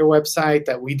page on your website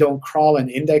that we don't crawl and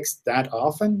index that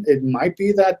often, it might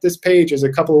be that this page is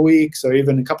a couple of weeks or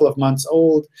even a couple of months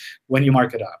old when you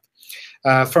mark it up.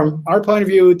 From our point of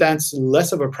view, that's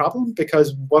less of a problem,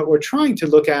 because what we're trying to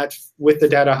look at with the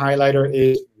data highlighter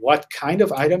is what kind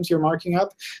of items you're marking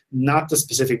up, not the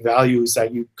specific values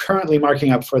that you're currently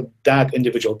marking up for that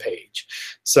individual page.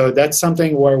 So that's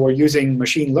something where we're using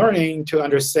machine learning to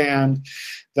understand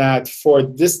that for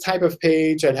this type of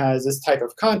page that has this type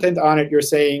of content on it, you're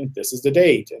saying this is the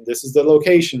date, and this is the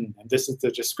location, and this is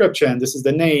the description, this is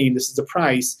the name, this is the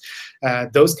price,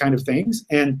 those kind of things.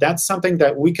 And that's something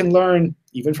that we can learn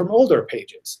even from older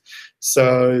pages.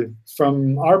 So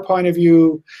from our point of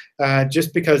view,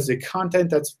 just because the content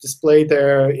that's displayed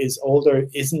there is older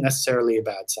isn't necessarily a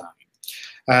bad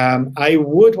sign. I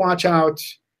would watch out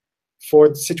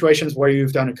for situations where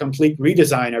you've done a complete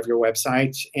redesign of your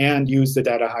website and use the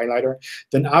data highlighter.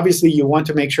 Then obviously you want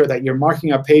to make sure that you're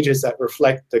marking up pages that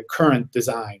reflect the current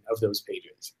design of those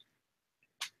pages.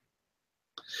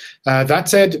 That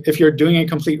said, if you're doing a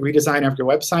complete redesign of your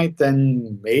website,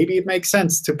 then maybe it makes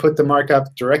sense to put the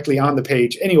markup directly on the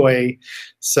page anyway,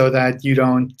 so that you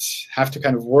don't have to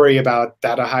kind of worry about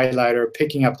data highlighter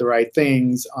picking up the right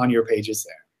things on your pages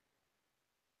there.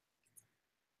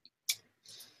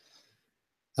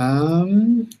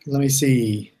 Let me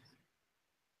see.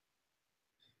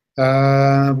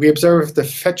 We observed the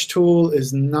fetch tool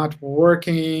is not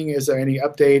working. Is there any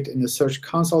update in the Search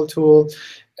Console tool?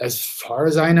 As far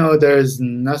as I know, there's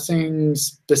nothing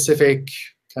specific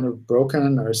kind of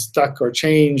broken or stuck or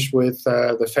changed with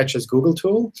the Fetch as Google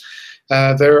tool.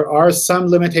 There are some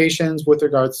limitations with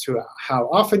regards to how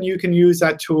often you can use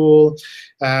that tool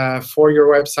for your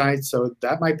website. So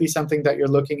that might be something that you're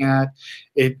looking at.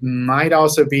 It might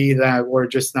also be that we're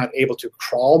just not able to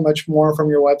crawl much more from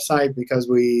your website because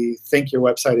we think your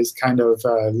website is kind of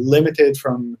limited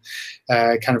from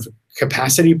kind of a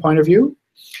capacity point of view.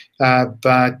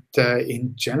 But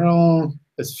in general,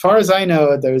 as far as I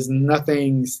know, there's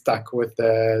nothing stuck with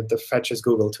the Fetch as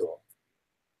Google tool.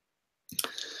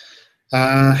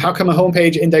 How come a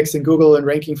homepage indexed in Google and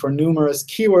ranking for numerous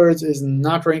keywords is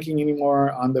not ranking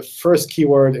anymore on the first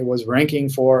keyword it was ranking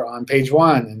for on page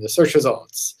 1 in the search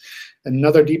results?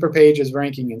 Another deeper page is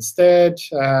ranking instead,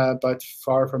 but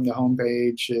far from the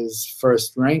homepage is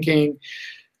first ranking.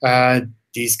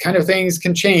 These kind of things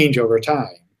can change over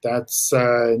time. That's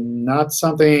not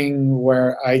something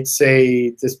where I'd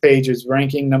say this page is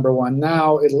ranking #1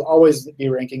 now. It'll always be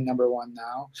ranking #1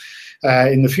 now.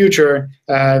 In the future,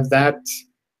 that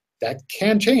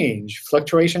can change.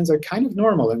 Fluctuations are kind of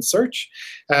normal in search.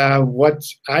 What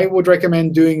I would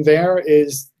recommend doing there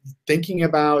is thinking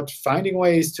about finding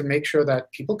ways to make sure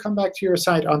that people come back to your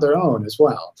site on their own as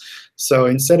well. So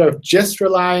instead of just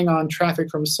relying on traffic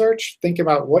from search, think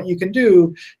about what you can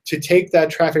do to take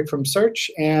that traffic from search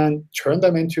and turn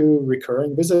them into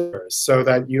recurring visitors, so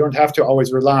that you don't have to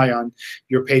always rely on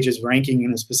your pages ranking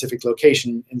in a specific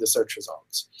location in the search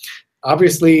results.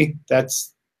 Obviously,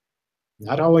 that's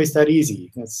not always that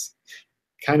easy. That's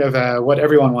kind of what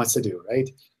everyone wants to do, right?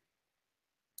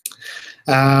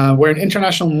 We're an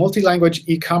international multi-language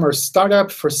e-commerce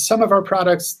startup. For some of our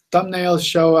products, thumbnails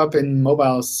show up in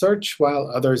mobile search while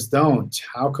others don't.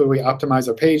 How could we optimize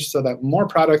our page so that more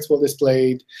products will be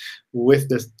displayed with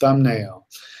this thumbnail?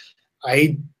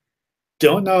 I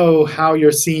don't know how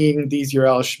you're seeing these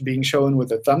URLs being shown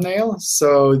with a thumbnail.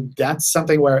 So that's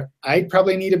something where I'd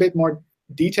probably need a bit more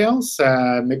details,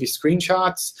 maybe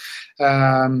screenshots,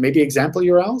 maybe example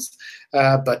URLs.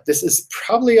 But this is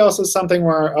probably also something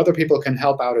where other people can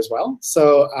help out as well.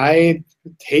 So I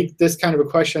take this kind of a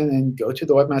question and go to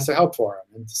the Webmaster Help Forum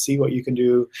and see what you can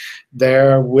do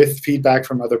there with feedback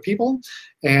from other people.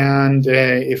 And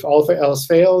if all else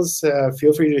fails,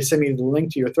 feel free to send me the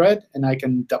link to your thread, and I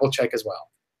can double check as well.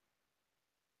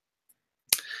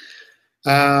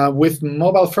 With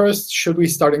mobile first, should we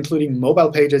start including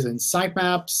mobile pages in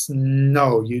sitemaps?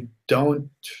 No, you don't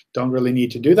really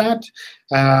need to do that.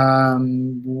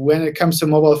 When it comes to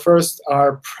mobile first,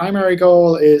 our primary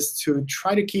goal is to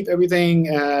try to keep everything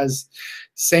as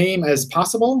same as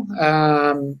possible,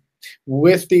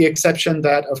 with the exception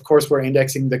that, of course, we're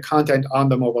indexing the content on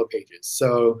the mobile pages.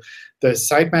 So the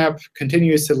sitemap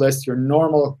continues to list your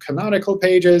normal canonical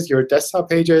pages, your desktop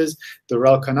pages. The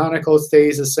rel canonical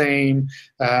stays the same.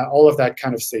 All of that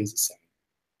kind of stays the same.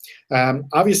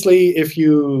 Obviously, if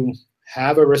you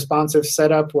have a responsive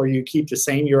setup where you keep the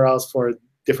same URLs for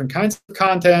different kinds of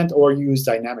content or use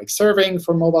dynamic serving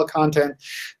for mobile content,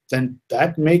 then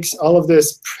that makes all of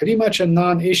this pretty much a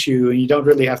non-issue, and you don't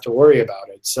really have to worry about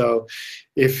it. So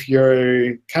if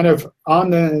you're kind of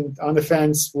on the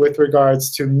fence with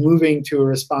regards to moving to a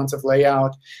responsive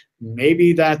layout,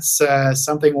 maybe that's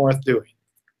something worth doing.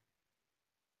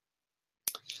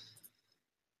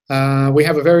 We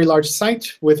have a very large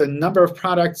site with a number of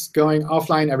products going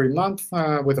offline every month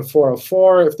with a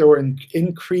 404. If there were an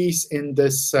increase in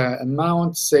this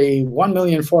amount, say 1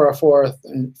 million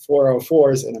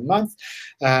 404s in a month,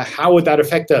 how would that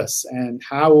affect us? And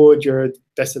how would your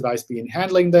best advice be in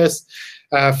handling this?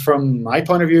 From my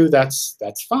point of view, that's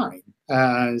fine.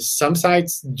 Some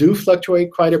sites do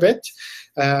fluctuate quite a bit.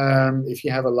 If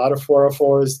you have a lot of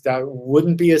 404s, that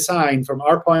wouldn't be a sign from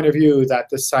our point of view that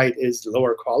the site is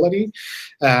lower quality.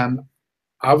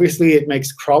 Obviously, it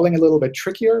makes crawling a little bit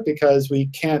trickier because we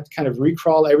can't kind of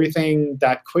recrawl everything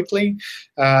that quickly.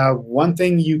 One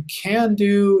thing you can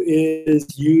do is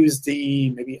use the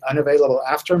maybe unavailable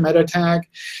after meta tag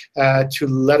to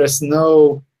let us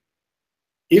know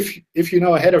if you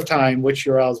know ahead of time which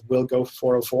URLs will go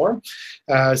 404,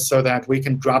 so that we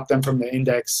can drop them from the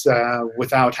index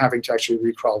without having to actually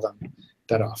recrawl them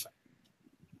that often.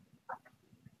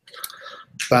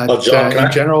 But John,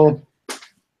 in general,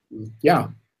 yeah,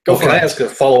 go for it. Can I ask a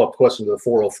follow-up question to the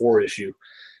 404 issue?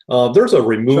 There's a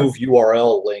remove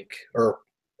URL link or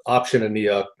option in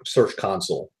the Search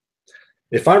Console.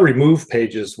 If I remove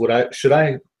pages, should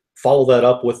I follow that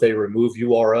up with a remove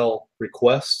URL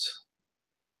request?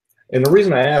 And the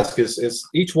reason I ask is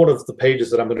each one of the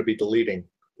pages that I'm going to be deleting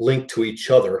link to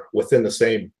each other within the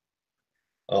same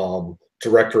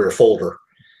directory or folder.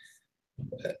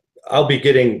 I'll be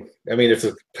getting, I mean, if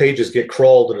the pages get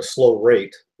crawled at a slow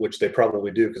rate, which they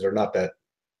probably do because they're not that,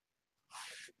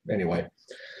 anyway.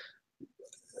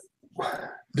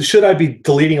 Should I be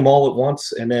deleting them all at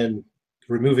once and then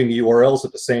removing the URLs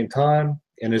at the same time?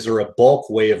 And is there a bulk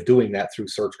way of doing that through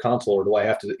Search Console, or do I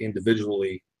have to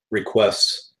individually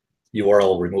request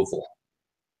URL removal?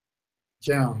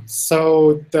 Yeah,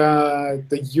 so the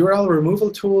URL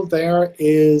removal tool there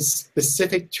is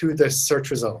specific to the search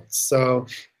results. So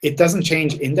it doesn't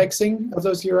change indexing of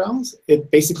those URLs. It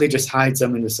basically just hides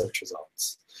them in the search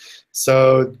results.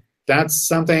 So that's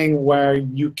something where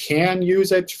you can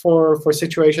use it for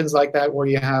situations like that, where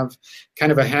you have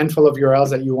kind of a handful of URLs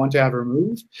that you want to have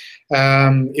removed.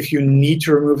 If you need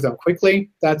to remove them quickly,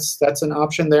 that's an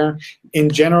option there. In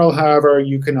general, however,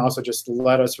 you can also just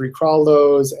let us recrawl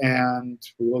those, and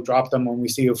we will drop them when we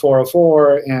see a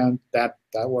 404, and that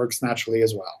works naturally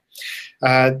as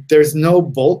well. There's no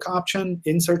bulk option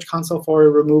in Search Console for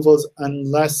removals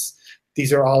unless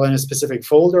these are all in a specific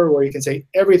folder where you can say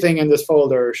everything in this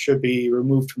folder should be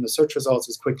removed from the search results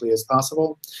as quickly as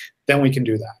possible. Then we can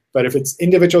do that. But if it's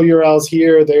individual URLs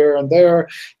here, there, and there,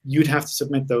 you'd have to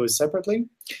submit those separately.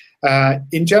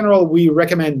 In general, we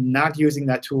recommend not using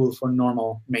that tool for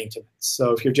normal maintenance.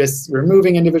 So if you're just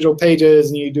removing individual pages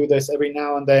and you do this every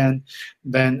now and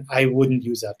then I wouldn't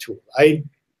use that tool. I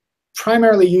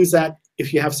primarily use that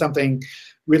if you have something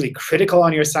really critical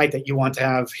on your site that you want to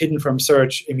have hidden from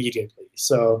search immediately.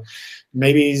 So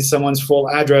maybe someone's full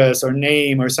address or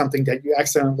name or something that you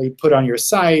accidentally put on your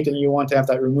site and you want to have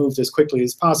that removed as quickly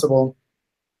as possible.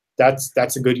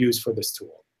 That's a good use for this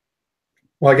tool.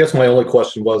 Well, I guess my only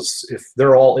question was if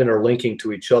they're all interlinking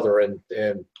to each other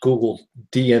and Google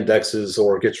de-indexes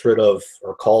or gets rid of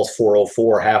or calls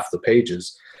 404 half the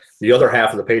pages, the other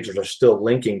half of the pages are still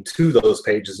linking to those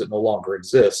pages that no longer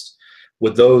exist.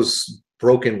 Would those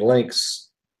broken links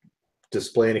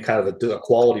display any kind of a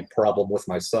quality problem with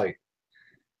my site?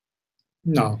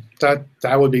 No,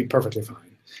 that would be perfectly fine.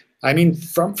 I mean,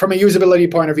 from a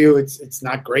usability point of view, it's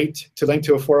not great to link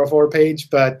to a 404 page,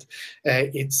 but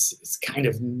it's kind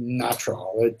of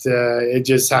natural. It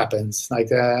just happens. Like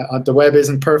the web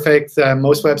isn't perfect.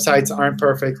 Most websites aren't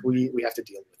perfect. We have to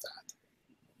deal with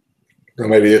that. Or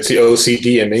maybe it's the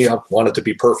OCD in me. I want it to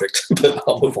be perfect, but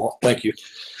I'll move on. Thank you.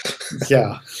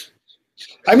 Yeah.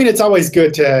 I mean, it's always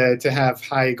good to have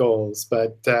high goals,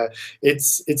 but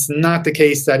it's not the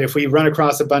case that if we run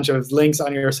across a bunch of links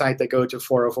on your site that go to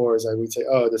 404s, I would say,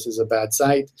 oh, this is a bad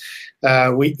site.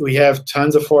 We have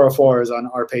tons of 404s on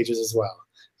our pages as well.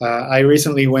 I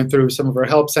recently went through some of our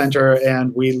help center,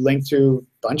 and we linked to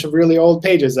a bunch of really old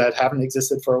pages that haven't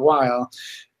existed for a while,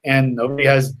 and nobody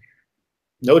has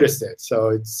noticed it. So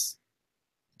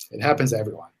it happens to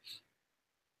everyone.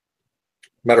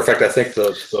 Matter of fact, I think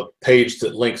the page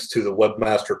that links to the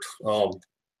webmaster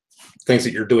things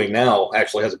that you're doing now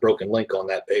actually has a broken link on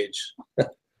that page.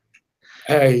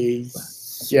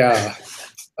 Yeah.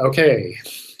 OK.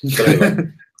 Anyway,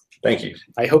 thank you.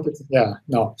 I hope it's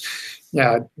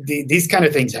these kind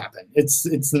of things happen.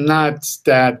 It's not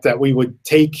that we would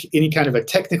take any kind of a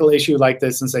technical issue like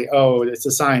this and say, oh, it's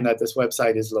a sign that this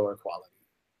website is lower quality.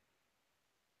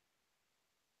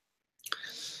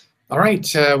 All right,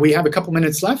 we have a couple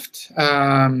minutes left.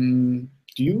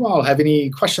 Do you all have any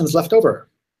questions left over?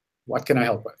 What can I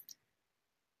help with?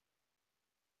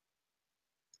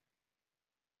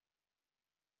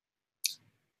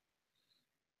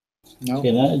 No?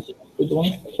 Can I put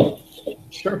one?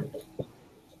 Sure.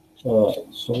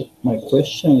 So my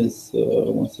question is,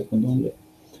 1 second only.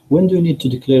 When do you need to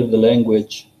declare the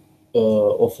language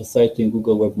of a site in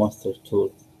Google Webmaster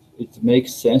tool? It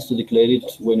makes sense to declare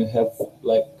it when you have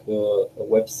like a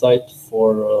website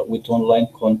for with online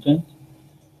content,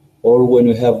 or when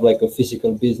you have like a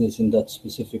physical business in that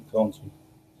specific country.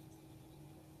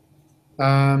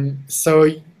 So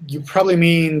you probably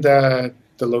mean the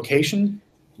location,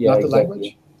 not the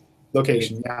language?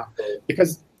 Location, yeah.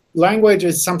 Because language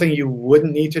is something you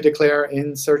wouldn't need to declare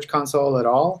in Search Console at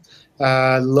all.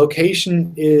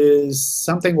 Location is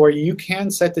something where you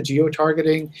can set the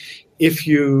geo-targeting. If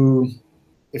you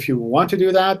want to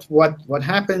do that, what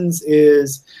happens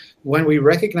is when we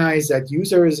recognize that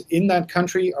users in that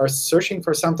country are searching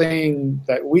for something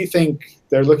that we think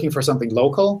they're looking for something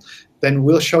local, then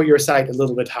we'll show your site a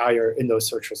little bit higher in those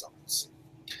search results.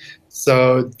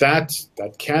 So that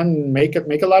can make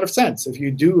a lot of sense if you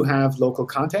do have local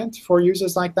content for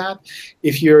users like that.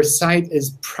 If your site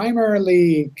is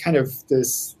primarily kind of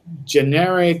this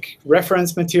generic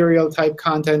reference material type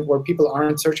content where people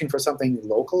aren't searching for something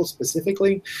local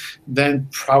specifically, then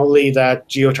probably that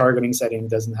geo-targeting setting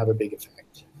doesn't have a big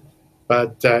effect.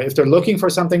 But if they're looking for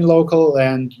something local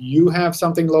and you have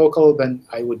something local, then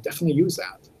I would definitely use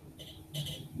that.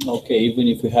 Okay, even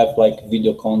if you have like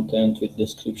video content with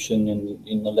description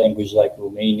in a language like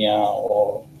Romania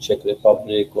or Czech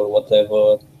Republic or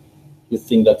whatever, you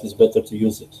think that it's better to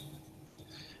use it?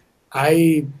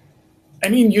 I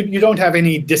mean, you don't have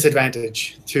any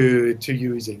disadvantage to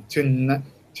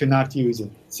not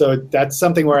using. So that's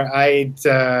something where I'd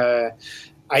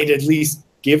at least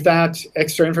give that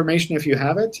extra information if you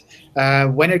have it.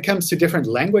 When it comes to different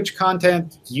language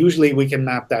content, usually we can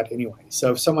map that anyway.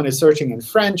 So if someone is searching in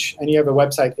French and you have a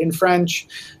website in French,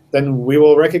 then we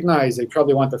will recognize they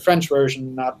probably want the French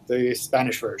version, not the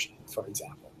Spanish version, for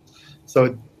example.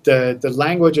 So the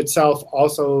language itself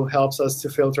also helps us to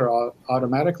filter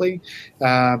automatically.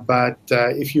 But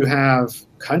if you have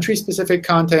country-specific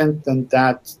content, then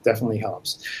that definitely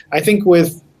helps. I think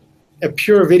with a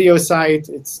pure video site,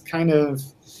 it's kind of,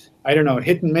 I don't know,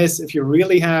 hit and miss. If you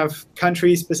really have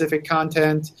country-specific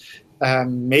content,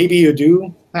 maybe you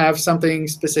do have something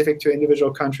specific to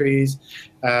individual countries.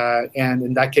 And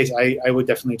in that case, I would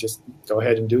definitely just go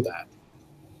ahead and do that.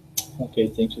 OK,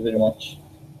 thank you very much.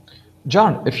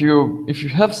 John, if you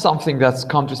have something that's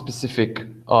country-specific,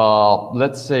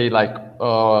 let's say like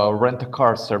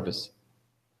rent-a-car service,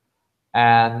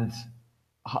 and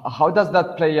how does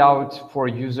that play out for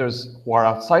users who are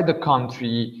outside the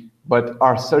country but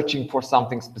are searching for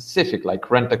something specific, like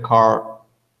rent-a-car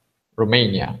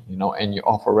Romania, and you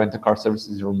offer rent-a-car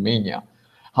services in Romania?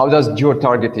 How does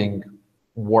geo-targeting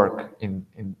work in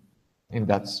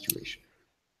that situation?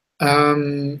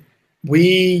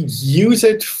 We use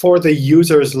it for the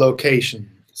user's location.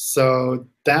 So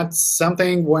that's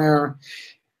something where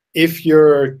if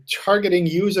you're targeting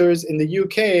users in the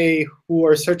UK who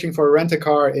are searching for a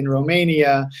rent-a-car in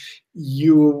Romania,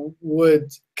 you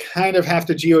would kind of have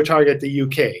to geo-target the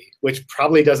UK, which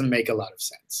probably doesn't make a lot of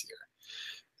sense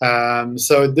here.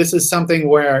 So this is something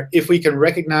where if we can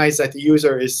recognize that the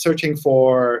user is searching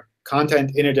for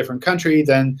content in a different country,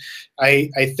 then I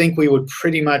think we would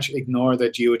pretty much ignore the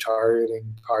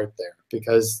geo-targeting part there,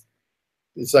 because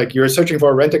it's like you're searching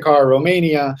for a rent-a-car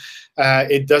Romania.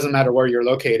 It doesn't matter where you're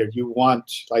located. You want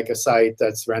like a site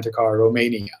that's rent-a-car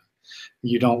Romania.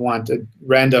 You don't want a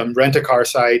random rent-a-car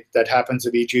site that happens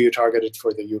to be geo-targeted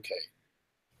for the UK.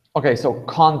 OK, so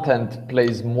content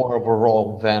plays more of a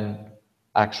role than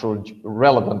actual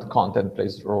relevant content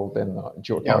plays a role than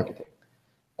geo-targeting.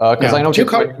 Because I know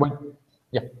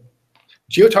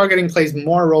geo-targeting plays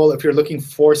more role if you're looking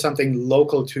for something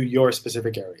local to your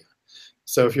specific area.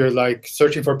 So if you're like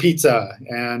searching for pizza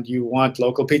and you want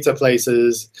local pizza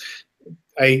places,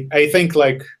 I think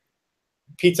like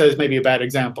pizza is maybe a bad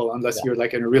example unless you're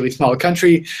like in a really small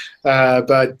country.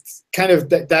 But kind of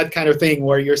that kind of thing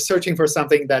where you're searching for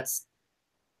something that's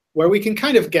where we can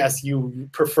kind of guess you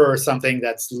prefer something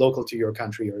that's local to your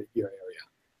country or your area.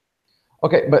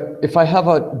 OK, but if I have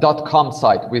a .com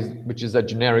site which is a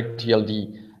generic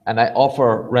TLD, and I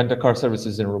offer rent-a-car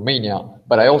services in Romania,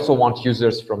 but I also want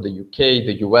users from the UK,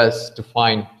 the US to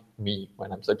find me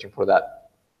when I'm searching for that,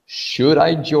 should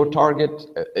I geo-target?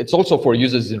 It's also for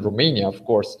users in Romania, of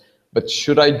course, but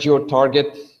should I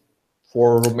geo-target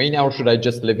for Romania, or should I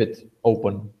just leave it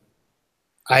open?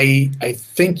 I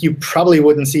think you probably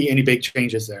wouldn't see any big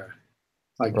changes there,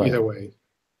 like either way.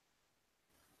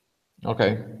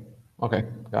 OK,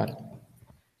 got it.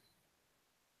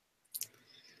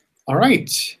 All right.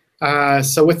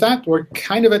 So with that, we're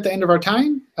kind of at the end of our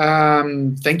time.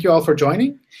 Thank you all for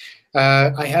joining.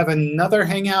 I have another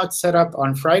Hangout set up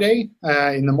on Friday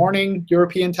in the morning,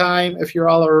 European time, if you're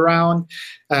all around.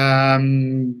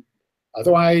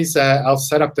 Otherwise, I'll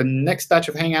set up the next batch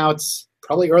of Hangouts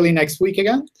probably early next week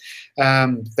again.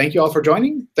 Thank you all for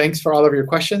joining. Thanks for all of your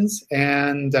questions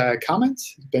and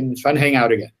comments. It's been fun hanging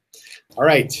out again. All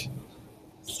right.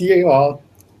 See you all.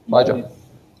 Bye, Joe.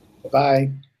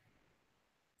 Bye.